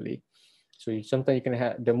properly. So sometimes you can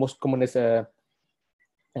have the most commonest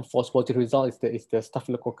false positive result is the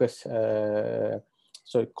staphylococcus,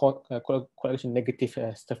 coagulation negative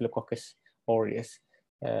staphylococcus aureus.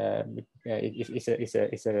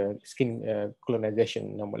 It's a skin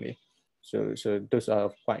colonization normally. So those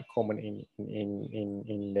are quite common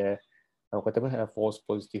in the false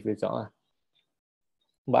positive result.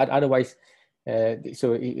 But otherwise, it's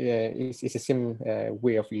the same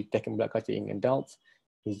way of you taking blood culture in adults.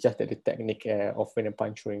 It's just that the technique of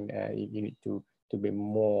venipuncturing, you need to be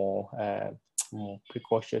more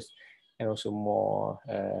precautious, and also more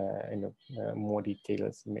more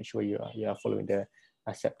details. Make sure you are following the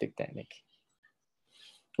aseptic technique.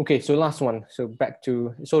 Okay, so last one. So back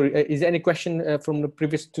to, sorry, is there any question from the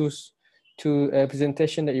previous two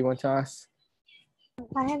presentation that you want to ask?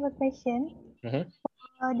 I have a question. Mm-hmm.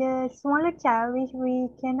 The smaller child, which we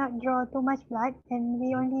cannot draw too much blood, and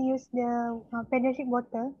we only use the pediatric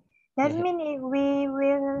bottle. That means we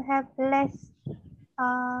will have less.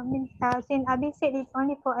 Since Abi said it's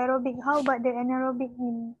only for aerobic, how about the anaerobic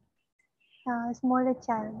in smaller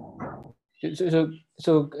child? So so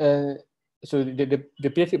so so the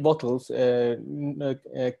pediatric bottles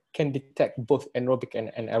can detect both anaerobic and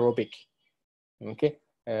aerobic. Okay,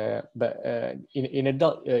 but in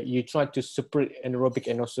adult you try to separate anaerobic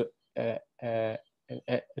and also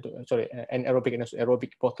anaerobic and also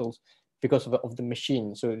aerobic bottles because of the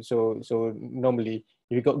machine. So normally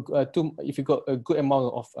if you got if you got a good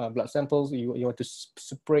amount of blood samples, you want to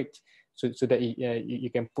separate so that you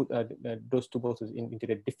can put those two bottles into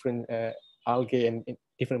the different algae and in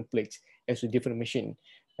different plates and so different machine.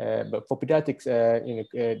 But for pediatrics,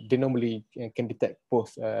 they normally can detect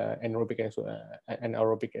both anaerobic and also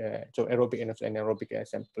anaerobic, so aerobic and also anaerobic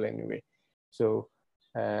sample anyway. So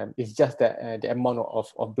it's just that the amount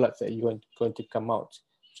of blood that you're going to come out.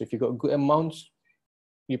 So if you got good amounts,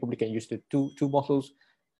 you probably can use the two bottles.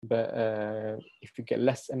 But if you get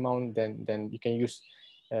less amount, then you can use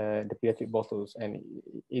the pediatric bottles, and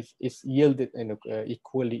it's yielded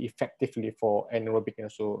equally effectively for anaerobic and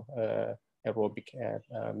also aerobic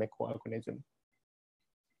microorganism.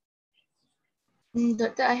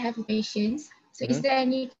 Doctor, I have questions. So is there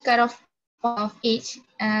any kind of point of age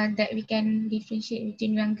that we can differentiate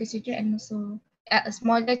between younger children and also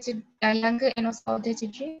smaller children, younger and also older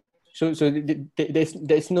children? So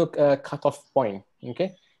there's no cutoff point.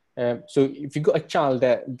 Okay, so if you got a child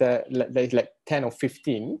that is like 10 or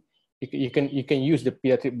 15, you can use the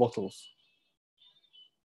pediatric bottles.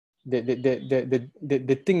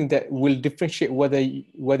 The thing that will differentiate whether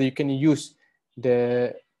you can use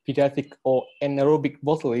the pediatric or anaerobic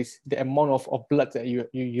bottle is the amount of blood that you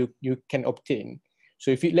can obtain.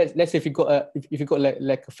 So if you let's say if you got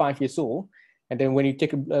like 5 years old, and then when you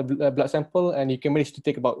take a blood sample and you can manage to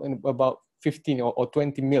take about 15 or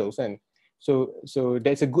 20 mils, and so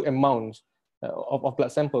that's a good amount of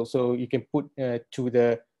blood sample. So you can put to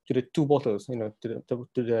the two bottles, to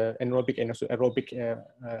the anaerobic and also aerobic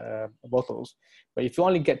bottles. But if you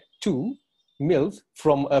only get 2 mils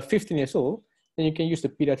from 15 years old, then you can use the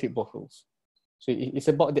pediatric bottles. So it's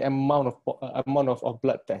about the amount of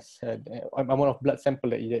blood tests, amount of blood sample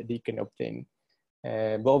that you can obtain.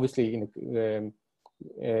 But obviously,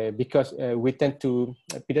 because we tend to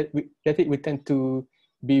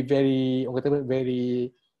be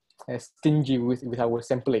very stingy with our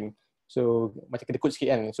sampling. So macam kena kut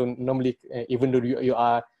sikit kan. So normally even though you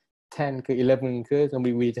are 10 ke 11 ke,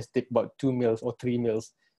 normally we just take about 2 mils or 3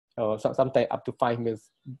 mils, or sometimes up to 5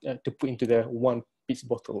 mils to put into the one piece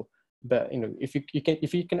bottle. But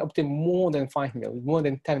if you can obtain more than 5 mils, more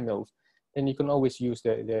than 10 mils, then you can always use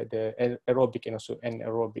the aerobic and also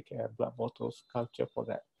anaerobic blood bottles culture for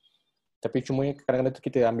that. Tapi cuma kadang-kadang tu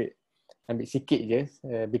kita ambil sikit je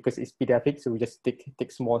because it's pediatric, so we just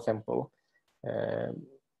take small sample.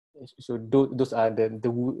 So those are the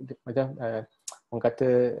macam orang kata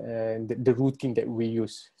the routine that we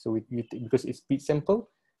use. So we take, because it's ped sample,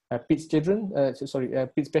 peds children,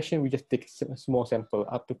 peds patient, we just take a small sample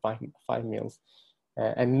up to 5 mils,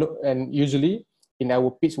 and usually in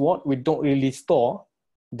our peds ward we don't really store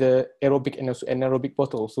the aerobic and also anaerobic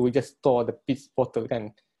bottle, so we just store the peds bottle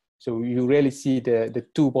kan. So you rarely see the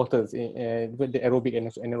two bottles, the aerobic and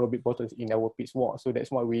also anaerobic bottles in our peds ward. So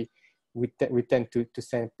that's why we tend to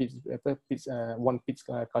send one peds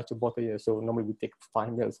culture bottle here. So normally we take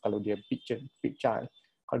 5 mils kalau dia big child.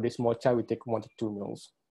 Kalau dia small child, we take 1 to 2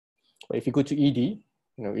 mils. But if you go to ED,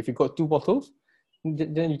 if you got 2 bottles,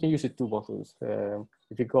 then you can use the 2 bottles.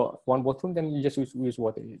 If you got 1 bottle, then you just use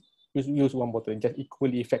water. Use 1 bottle, just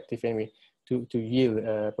equally effective anyway to yield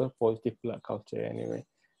positive blood culture anyway.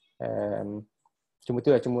 Cuma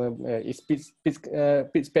tu lah, it's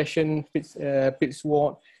peds patient, peds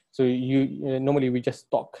ward. So normally we just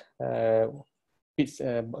stock peds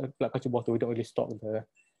blood culture bottle. We don't really stock the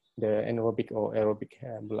anaerobic or aerobic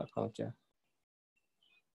blood culture.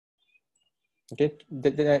 Okay,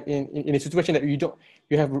 in a situation that you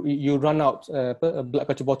run out a blood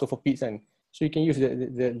culture bottle for peds, and so you can use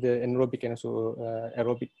the anaerobic and also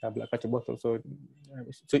aerobic blood culture bottle. So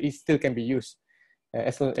it still can be used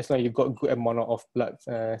as long as you got good amount of blood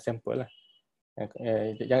sample lah.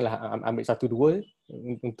 Janganlah ambil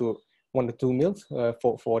 1-2 untuk 1 to 2 mils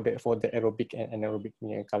for the aerobic and anaerobic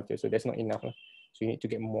culture. So that's not enough lah. So you need to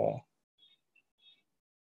get more.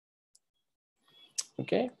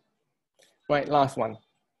 Okay. Right, last one.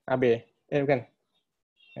 Abe, bukan.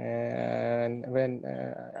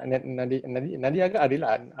 Nadia agak adil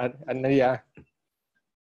lah. Nadia.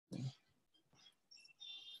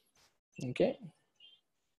 Okay.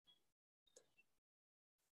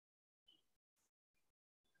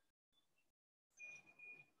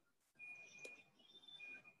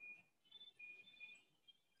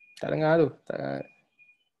 Tak dengar tu.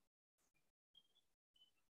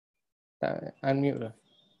 Tak unmute lah.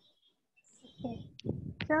 Okay.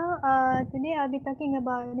 So today I'll be talking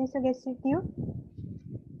about nasogastric tube.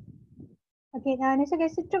 Okay,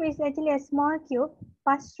 nasogastric tube is actually a small tube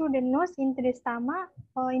passed through the nose into the stomach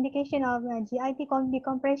for indication of GIT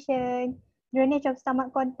decompression, drainage of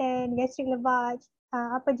stomach content, gastric lavage,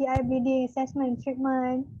 upper GI bleeding, assessment,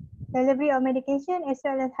 treatment, delivery of medication, as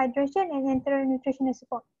well as hydration and enteral nutritional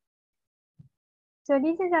support. So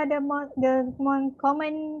these are the more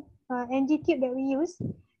common NG tube that we use.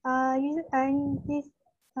 And this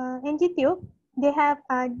NG tube, they have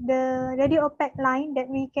the radio opaque line that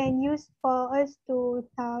we can use for us to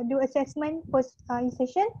do assessment post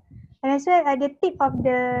insertion. And as well at the tip of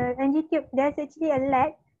the NG tube, there's actually a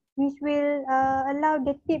lead which will allow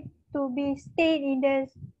the tip to be stayed in the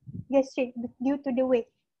gastric due to the weight.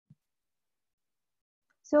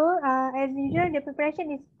 So as usual, the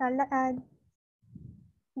preparation is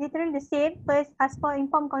literally the same. First, ask for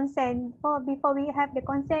informed consent. Before we have the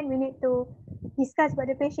consent, we need to discuss about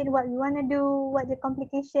the patient, what we want to do, what the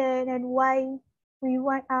complication, and why we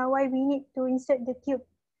need to insert the tube.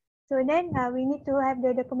 So then we need to have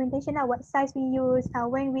the documentation of what size we use,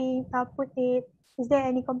 when we put it, is there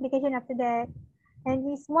any complication after that. And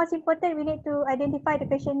it's most important, we need to identify the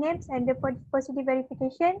patient names and the procedure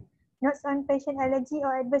verification, notes on patient allergy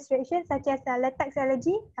or adverse reaction such as latex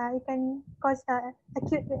allergy. It can cause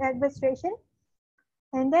acute adverse reaction.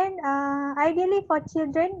 And then ideally for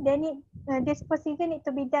children, they need this procedure need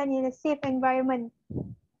to be done in a safe environment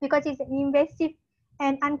because it's an invasive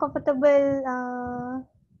and uncomfortable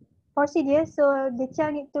procedure. So the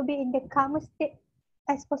child need to be in the calmest state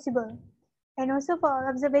as possible. And also for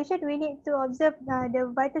observation, we need to observe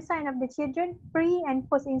the vital sign of the children pre and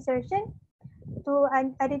post insertion to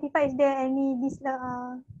identify is there any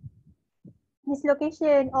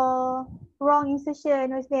dislocation or wrong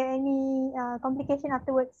insertion, or is there any complication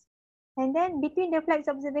afterwards. And then between the flex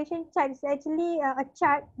observation chart is actually a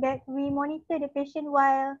chart that we monitor the patient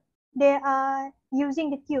while they are using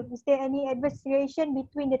the tube. Is there any adverse reaction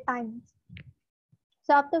between the times?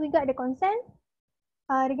 So after we got the consent,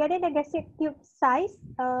 regarding the gastric tube size,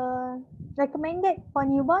 recommended for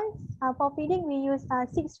newborns, for feeding we use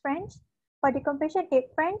 6 French, for decompression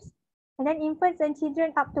 8 French, and then infants and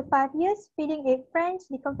children up to 5 years, feeding 8 French,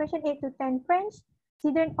 decompression 8 to 10 French.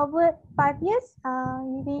 Children over 5 years,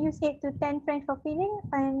 we use 8 to 10 French for feeding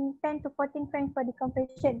and 10 to 14 French for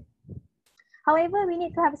decompression. However, we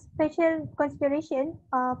need to have special consideration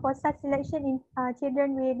for such selection in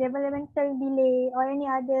children with developmental delay or any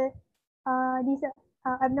other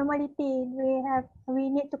abnormality. We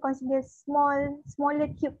need to consider smaller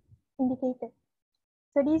tube indicated.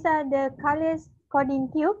 So these are the colors coding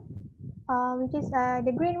tube, which is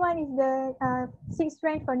the green one is the 6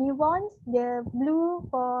 French for newborns, the blue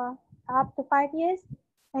for up to 5 years,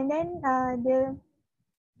 and then the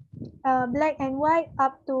black and white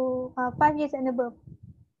up to 5 years and above.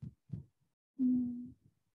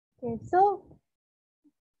 Okay, so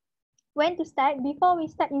when to start? Before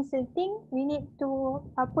we start inserting, we need to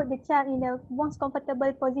put the child in the most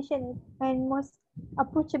comfortable position and most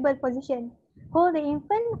approachable position. Hold the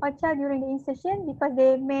infant or child during the insertion because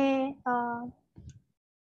they may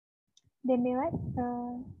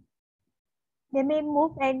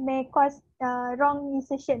move and may cause wrong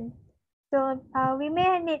insertion. So we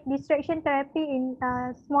may need distraction therapy in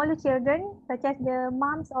smaller children, such as the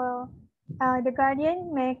moms or the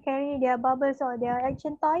guardian may carry their bubbles or their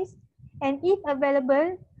action toys. And if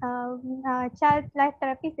available, child life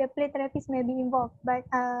therapists, the play therapists may be involved. But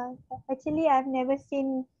actually, I've never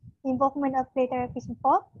seen involvement of play therapists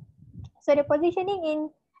before. So the positioning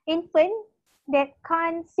in infant that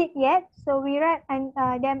can't sit yet, so we wrap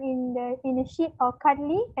them in a sheet or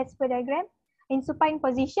cuddly as per diagram in supine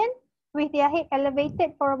position with their head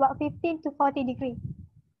elevated for about 15 to 40 degrees.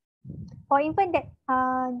 For infant that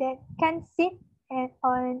can sit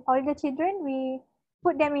on older children, we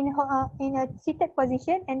put them in a seated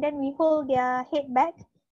position and then we hold their head back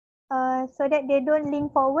so that they don't lean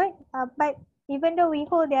forward. But even though we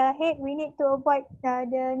hold their head, we need to avoid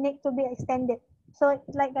the neck to be extended. So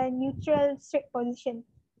it's like a neutral straight position.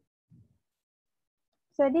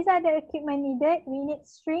 So these are the equipment needed. We need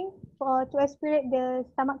string to aspirate the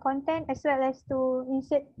stomach content as well as to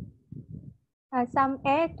insert some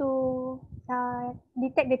air to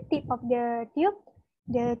detect the tip of the tube.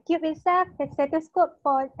 The tube itself, the stethoscope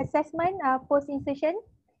for assessment post-insertion,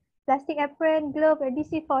 plastic apron, glove,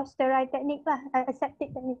 adhesive for sterile technique,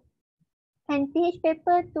 aseptic technique, and pH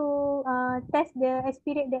paper to test the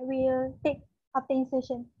aspirate that we will take after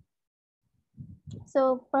insertion.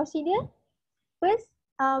 So procedure, first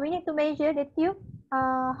we need to measure the tube,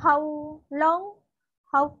 how long,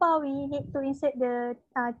 how far we need to insert the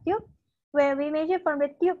tube, where we measure from the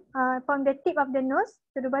tube, from the tip of the nose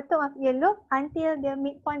to the bottom of earlobe until the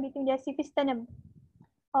midpoint between the sternum,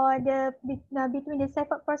 or between the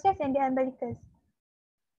Seifert process and the umbilicus.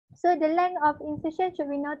 So the length of insertion should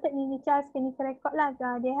be noted in the child's clinical record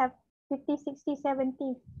lah. They have 50, 60,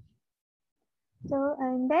 70. So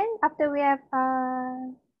and then after we have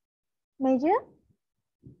measure,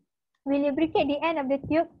 we lubricate the end of the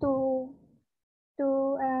tube to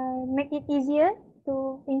make it easier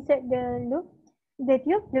to insert the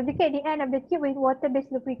tube. Lubricate the end of the tube with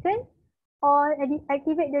water-based lubricant, or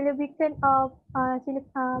activate the lubricant of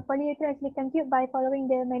polyurethane silicone tube by following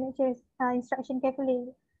the manufacturer's instruction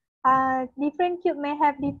carefully. Different tube may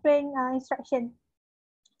have different instruction.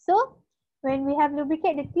 So when we have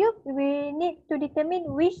lubricate the tube, we need to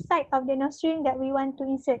determine which side of the nose ring that we want to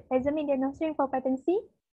insert. Examine the nose ring for patency,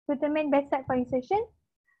 determine best side for insertion.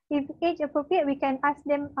 If age appropriate, we can ask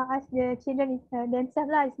the children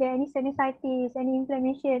themselves lah, is there any sinusitis, any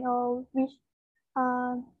inflammation, or which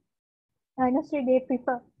nose ring they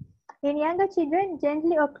prefer. In younger children,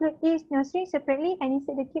 gently occlude each nose ring separately and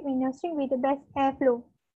insert the tube in nose ring with the best airflow.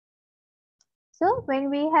 So when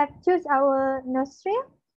we have choose our nostril,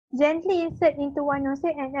 gently insert into one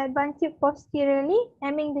nostril and advance tube posteriorly,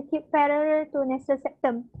 aiming the tube parallel to nasal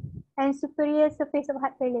septum and superior surface of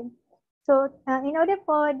heart pharynx. So in order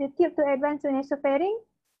for the tube to advance to nasopharynx,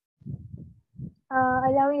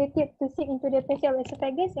 allowing the tube to sit into the fascia of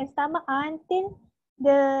esophagus and stomach until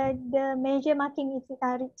the major marking is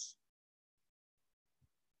reached.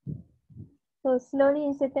 So slowly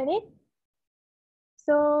inserted it.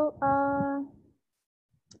 So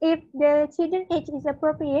if the children age is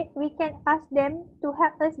appropriate, we can ask them to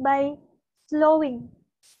help us by slowing.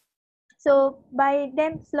 So by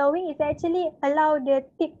them slowing, it actually allow the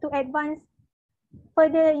tip to advance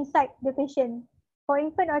further inside the patient. For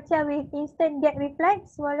infant or child with instant gag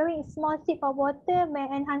reflex, swallowing a small sip of water may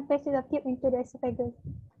enhance passage of tube into the esophagus.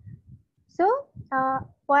 So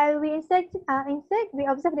while we insert, we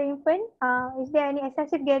observe the infant. Is there any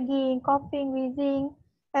excessive gagging, coughing, wheezing,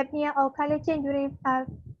 apnea, or color change during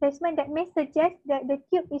placement that may suggest that the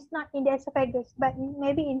tube is not in the esophagus, but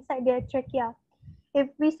maybe inside the trachea? If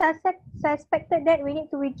we suspected that, we need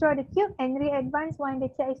to withdraw the tube and re-advance when the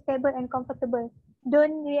child is stable and comfortable.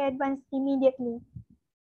 Don't re-advance immediately.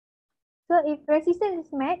 So if resistance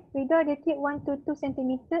is met, withdraw the tube 1 to 2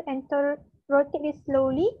 centimeter and rotate it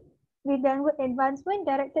slowly with downward advancement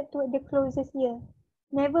directed toward the closest ear.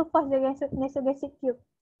 Never force the nasogastric tube,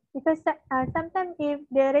 because sometimes if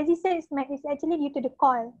the resistance is met, it's actually due to the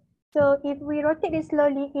coil. So if we rotate it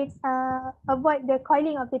slowly, it's avoid the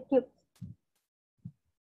coiling of the tube.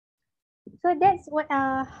 So that's what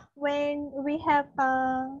when we have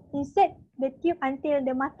insert the tube until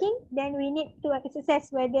the marking, then we need to assess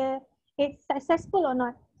whether it's successful or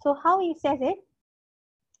not. So how we assess it?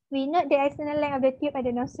 We note the external length of the tube at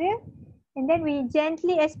the nostril, and then we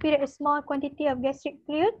gently aspirate a small quantity of gastric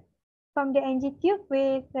fluid from the NG tube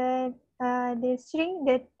with the string,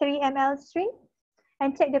 the 3 ml string,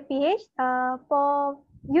 and check the pH. For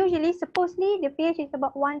usually, supposedly the pH is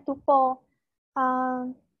about 1 to 4,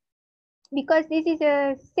 because this is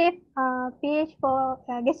a safe pH for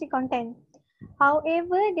gastric content.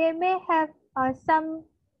 However, they may have some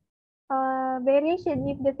variation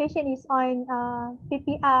if the patient is on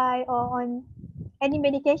PPI or on any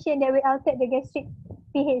medication that will alter the gastric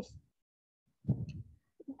pH.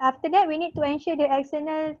 After that, we need to ensure the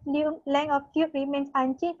external length of tube remains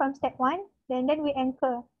unchanged from step 1. Then we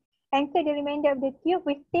anchor. Anchor the remainder of the tube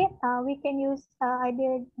with tape. We can use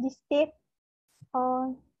either this tape,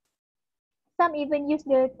 or some even use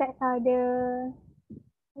the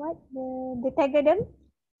tegaderm.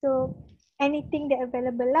 So anything that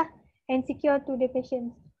available lah, and secure to the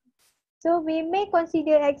patient. So we may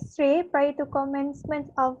consider X-ray prior to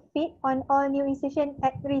commencement of feed on all new incision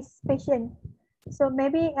at risk patient. So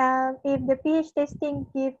maybe if the pH testing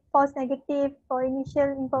give false negative for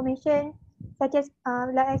initial information, such as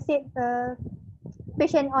like I said,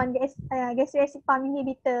 patient on gastric acid pump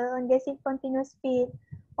inhibitor, on gastric continuous feed,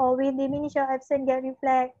 or with diminished or absent gag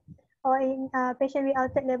reflex, or in patient with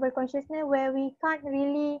altered level consciousness, where we can't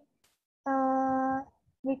really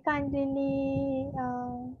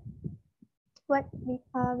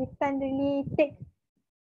take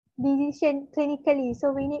decision clinically.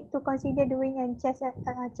 So we need to consider doing a chest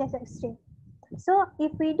X-ray. So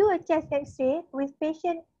if we do a chest X-ray with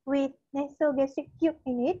patient with nasogastric tube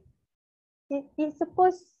in it,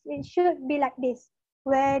 it should be like this,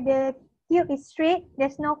 where the tube is straight,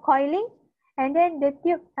 there's no coiling, and then the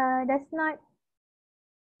tube does not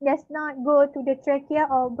does not go to the trachea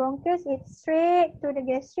or bronchus. It's straight to the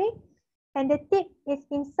gastric, and the tip is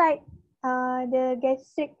inside the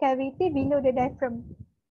gastric cavity below the diaphragm.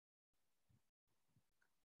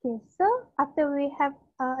 Okay, so after we have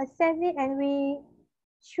assessed it and we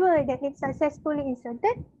sure that it's successfully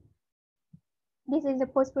inserted, this is the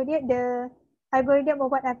post-procedure, the algorithm of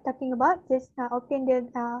what I'm talking about. Just obtain the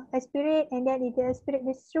aspirate, and then if the aspirate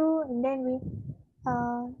is through, and then we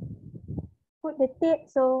put the tape.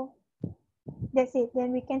 So that's it.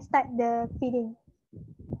 Then we can start the feeding.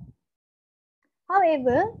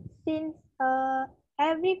 However, since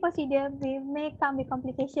every procedure may come with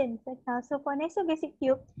complications. So for nasogastric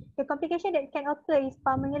tube, the complication that can occur is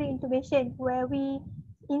pulmonary intubation, where we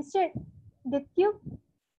insert the tube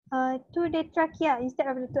to the trachea instead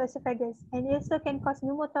of the esophagus, and it also can cause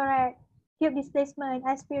pneumothorax, tube displacement,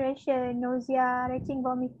 aspiration, nausea, retching,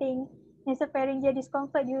 vomiting, nasopharyngeal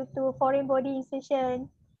discomfort due to foreign body insertion,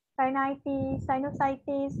 rhinitis,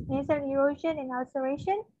 sinusitis, nasal erosion, and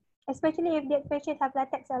ulceration, especially if the patient have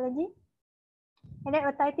latex allergy. And then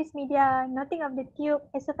otitis media, knotting of the tube,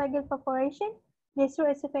 esophageal perforation,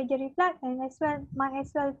 gastroesophageal reflux, and might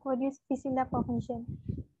as well produce fistula formation.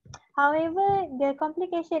 However, the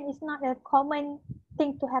complication is not a common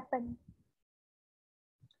thing to happen.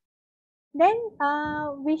 Then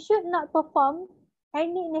we should not perform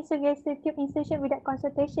any nasogastric tube insertion without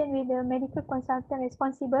consultation with the medical consultant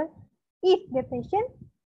responsible if the patient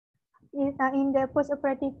is in the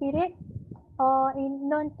postoperative period or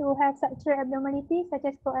known to have structural abnormalities such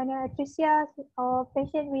as choanal atresia, or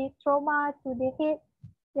patient with trauma to the head,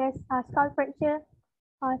 there's skull fracture,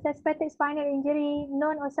 suspected spinal injury,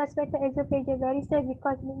 known or suspected esophageal varices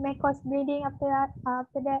because it may cause bleeding after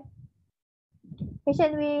that.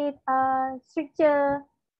 Patient with stricture,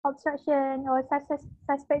 obstruction, or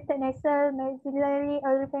suspected nasal, maxillary,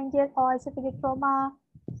 oropharyngeal, or esophageal trauma,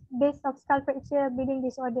 base of skull fracture, bleeding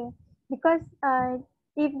disorder. Because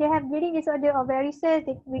if they have bleeding disorder or varices,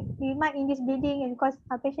 we might induce bleeding and cause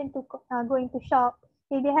a patient to go into shock.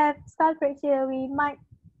 If they have skull fracture, we might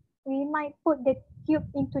put the tube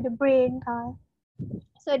into the brain.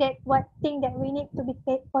 So that what thing that we need to be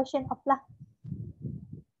take caution of lah.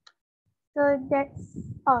 So that's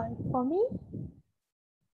all for me.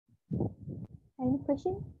 Any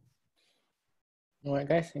question? All right,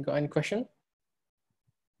 guys, you got any question?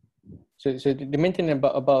 So the main thing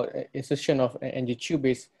about insertion of NG tube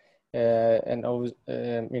is, and always,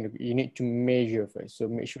 you need to measure first. So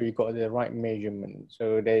make sure you got the right measurement.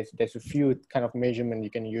 So there's a few kind of measurement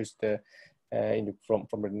you can use from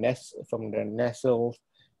the nasal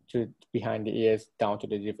to behind the ears down to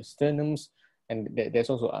the sternums, and there's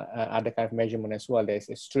also other kind of measurement as well. There's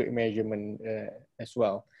a straight measurement as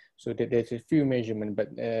well. So there's a few measurement, but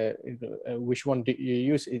which one do you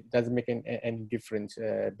use? It doesn't make any difference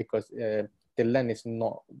because the length is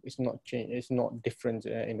not different.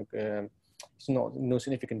 It's no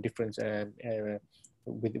significant difference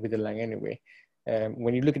with the length anyway.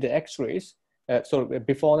 When you look at the X-rays, so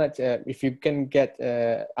before that, if you can get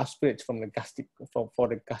aspirates from the gastric for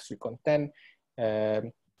the gastric content,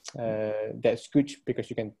 that's good because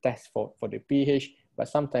you can test for the pH. But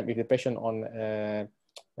sometimes if the patient on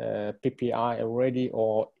PPI already,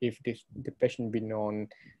 or if the patient been on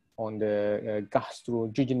the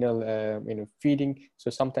gastrointestinal feeding, so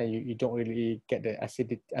sometimes you don't really get the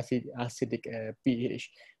acidic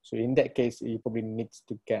pH. So in that case, you probably need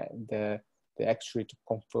to get the X-ray to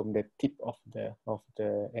confirm the tip of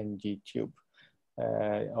the NG tube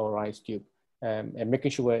or rice tube, and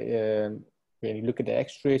making sure when you look at the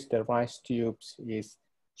X-rays, the rice tubes is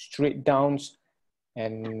straight down,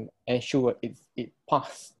 and ensure it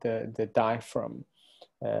passes the diaphragm,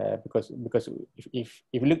 because if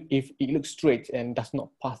it looks straight and does not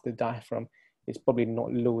pass the diaphragm, it's probably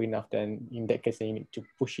not low enough. Then in that case, you need to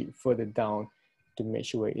push it further down to make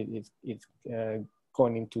sure it's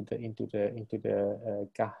going into the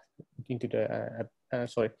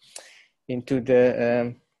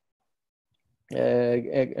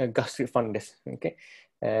gastric fundus. Okay.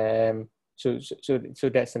 So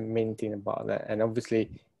that's the main thing about that. And obviously,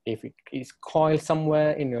 if it is coiled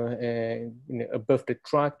somewhere, above the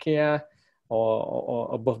trachea or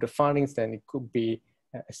above the pharynx, then it could be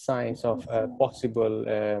signs of possible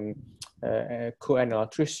choanal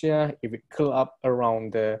atresia. If it curl up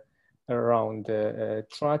around the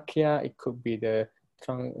trachea, it could be the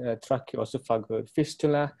tracheoesophageal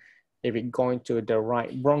fistula. If it going to the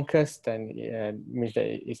right bronchus, then it means that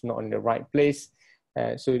it's not in the right place.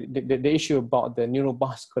 So the issue about the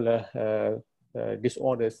neurovascular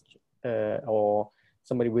disorders or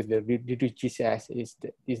somebody with the reduced GCS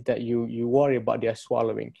is that you worry about their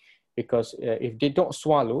swallowing, because if they don't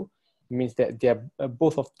swallow, it means that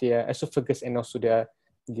both of their esophagus and also their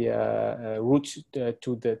roots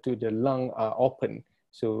to the lung are open.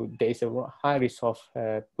 So there is a high risk of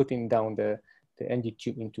putting down the NG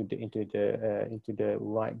tube into the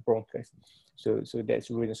right bronchus. So that's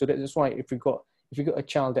the reason. So that's why if you got a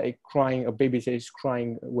child that is crying, a baby that is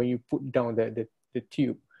crying, when you put down the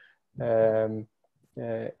tube,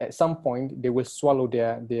 at some point they will swallow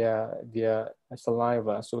their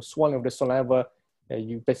saliva. So swallowing the saliva,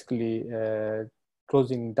 you basically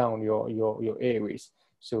closing down your airways.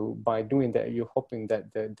 So by doing that, you're hoping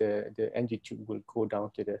that the NG tube will go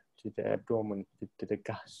down to the abdomen, to the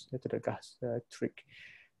gas tract.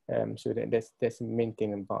 So that's the main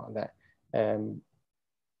thing about that.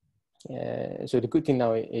 So the good thing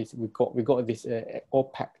now is we got this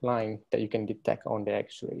opaque line that you can detect on the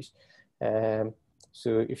X-rays.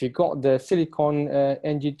 So if you got the silicone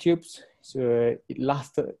NG tubes, so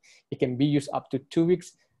it can be used up to 2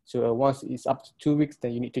 weeks. So once it's up to 2 weeks,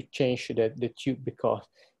 then you need to change the tube, because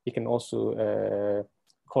it can also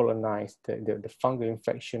colonize the fungal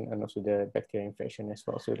infection and also the bacterial infection as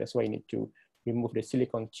well. So that's why you need to remove the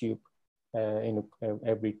silicone tube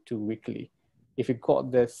every 2 weekly. If you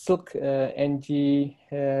got the silk NG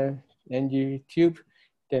tube,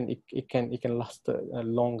 then it can last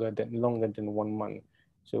longer than 1 month.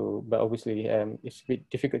 So, but obviously it's a bit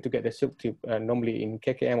difficult to get the silk tube. Normally in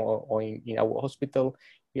KKM or in our hospital,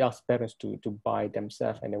 we ask parents to buy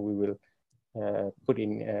themselves, and then we will put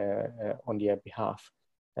in on their behalf.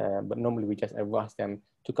 But normally we just advise them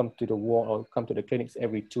to come to the ward or come to the clinics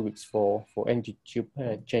every 2 weeks for NG tube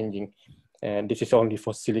changing. And this is only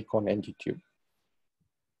for silicone NG tube.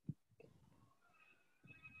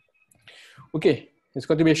 Okay, it's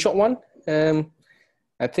going to be a short one.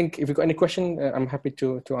 I think if you've got any question, I'm happy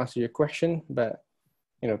to answer your question. But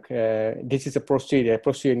this is a procedure.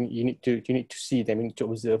 You need to see them, you need to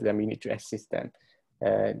observe them, you need to assist them.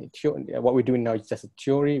 What we're doing now is just a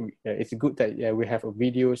theory. It's good that we have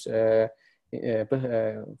videos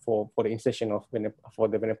for the insertion of for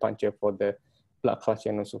the venipuncture, for the blood culture,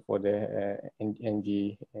 and also for the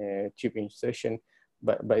NG tube insertion.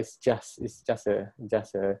 But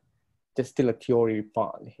it's still a theory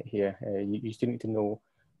part here. You still need to know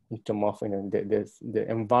in terms of the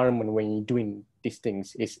environment when you're doing these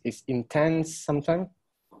things. It's intense sometimes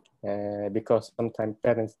because sometimes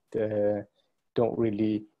parents don't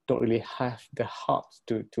really have the heart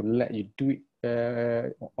to let you do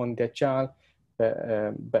it on their child.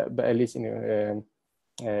 But at least if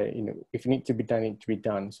it needs to be done, it needs to be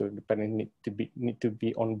done. So the parents need to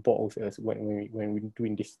be on board with us when we're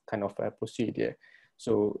doing this kind of procedure.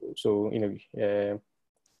 So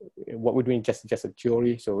what we're doing is just a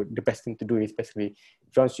theory. So the best thing to do is basically,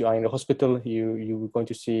 once you are in the hospital, you're going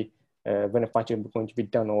to see venipuncture going to be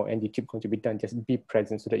done or NG tube going to be done. Just be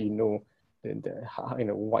present so that you know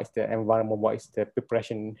what is the environment, what is the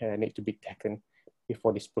preparation need to be taken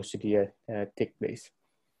before this procedure take place.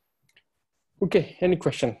 Okay, any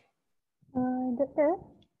question? Doctor,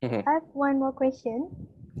 I have one more question.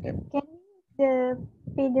 Yep. Can the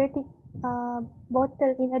pediatric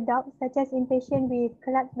bottle in adults, such as in patients with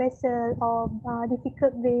collapsed vessel or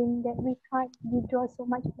difficult vein, that we can't withdraw so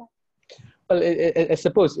much blood? Well, I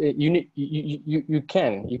suppose you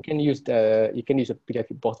can use a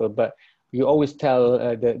pediatric bottle, but you always tell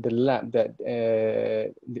the lab that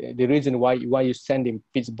the reason why you're sending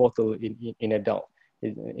PITS bottle in adult.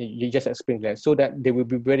 You just explain that, so that they will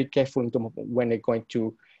be very careful in terms of when they're going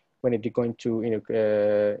to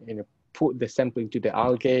put the sample into the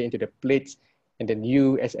algae, into the plates, and then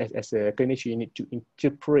you as a clinician, you need to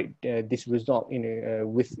interpret this result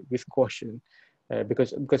with caution,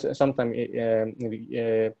 because sometimes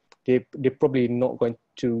they're probably not going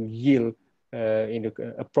to yield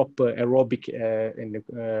a proper aerobic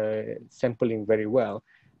sampling very well.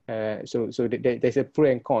 So there's a pro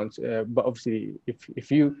and cons, but obviously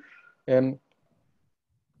if you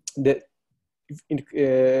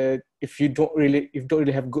if you don't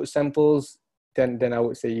really have good samples, then I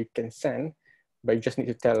would say you can send, but you just need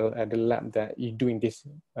to tell the lab that you're doing this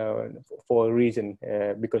for a reason,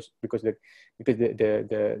 because the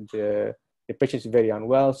patient is very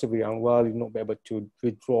unwell, severely unwell. You're not be able to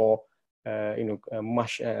withdraw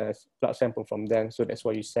much blood sample from them, so that's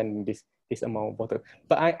why you send this amount of bottle.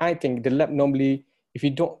 But I think the lab normally, if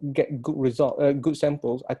you don't get good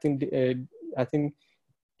samples, I think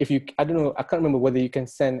if you, I don't know, I can't remember whether you can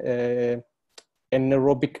send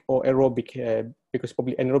anaerobic or aerobic, because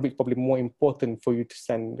probably anaerobic is probably more important for you to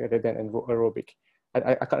send rather than aerobic.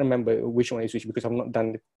 I can't remember which one is which, because I've not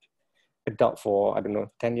done adult for, I don't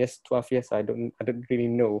know, 10 years, 12 years. I don't really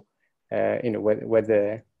know,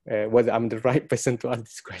 whether whether I'm the right person to ask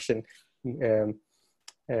this question.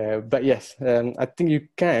 But yes, I think you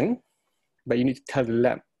can, but you need to tell the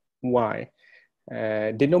lab why.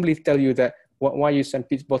 They normally tell you that why you send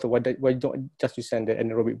pitch bottle, why don't just you send the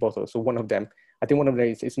anaerobic bottle. So one of them, I think one of them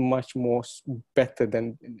is much more better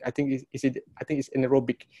than, I think it's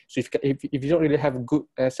anaerobic. So if you don't really have a good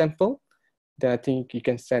sample, then I think you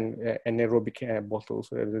can send anaerobic bottles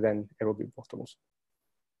rather than aerobic bottles.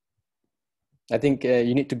 I think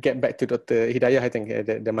you need to get back to Dr. Hidayah. I think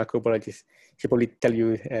the microbiologist, she probably tell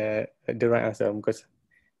you the right answer, because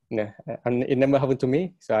it never happened to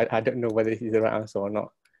me, so I don't know whether it's the right answer or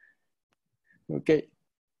not. Okay.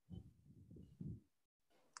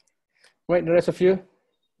 Right, the rest of you,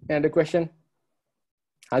 any other question?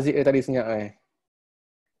 Haziq tadi senyap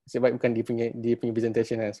sebab bukan dia punya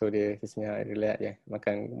presentation so dia senyap, relax je,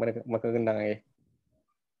 makan rendang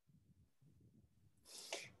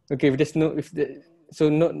Okay,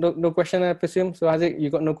 no question, I presume. So Haziq, you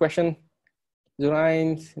got no question?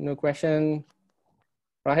 Zurain, no question.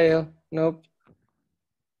 Rahil, nope.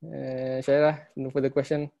 Syairah, no further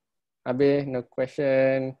question. Abe, no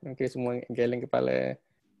question. Okay, semua geleng kepala.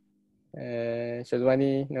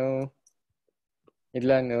 Syazwani, no.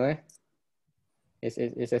 Idlan, no.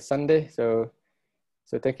 It's a Sunday, so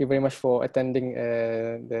thank you very much for attending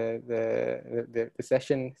the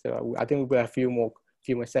session. So I think we will have a few more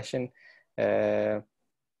sessions. I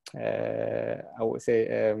would say,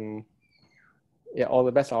 yeah, all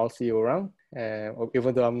the best. I'll see you around.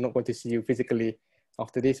 Even though I'm not going to see you physically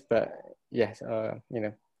after this, but yes,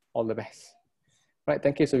 all the best. Right,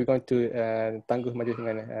 thank you. So we're going to tangguh majlis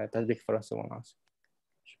dengan tasbih for us semua.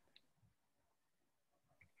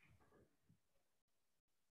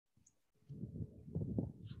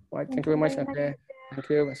 Right, thank you very much. Okay.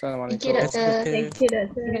 Thank you. Assalamualaikum. Thank you,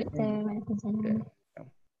 Doctor. Doktor, waalaikumsalam.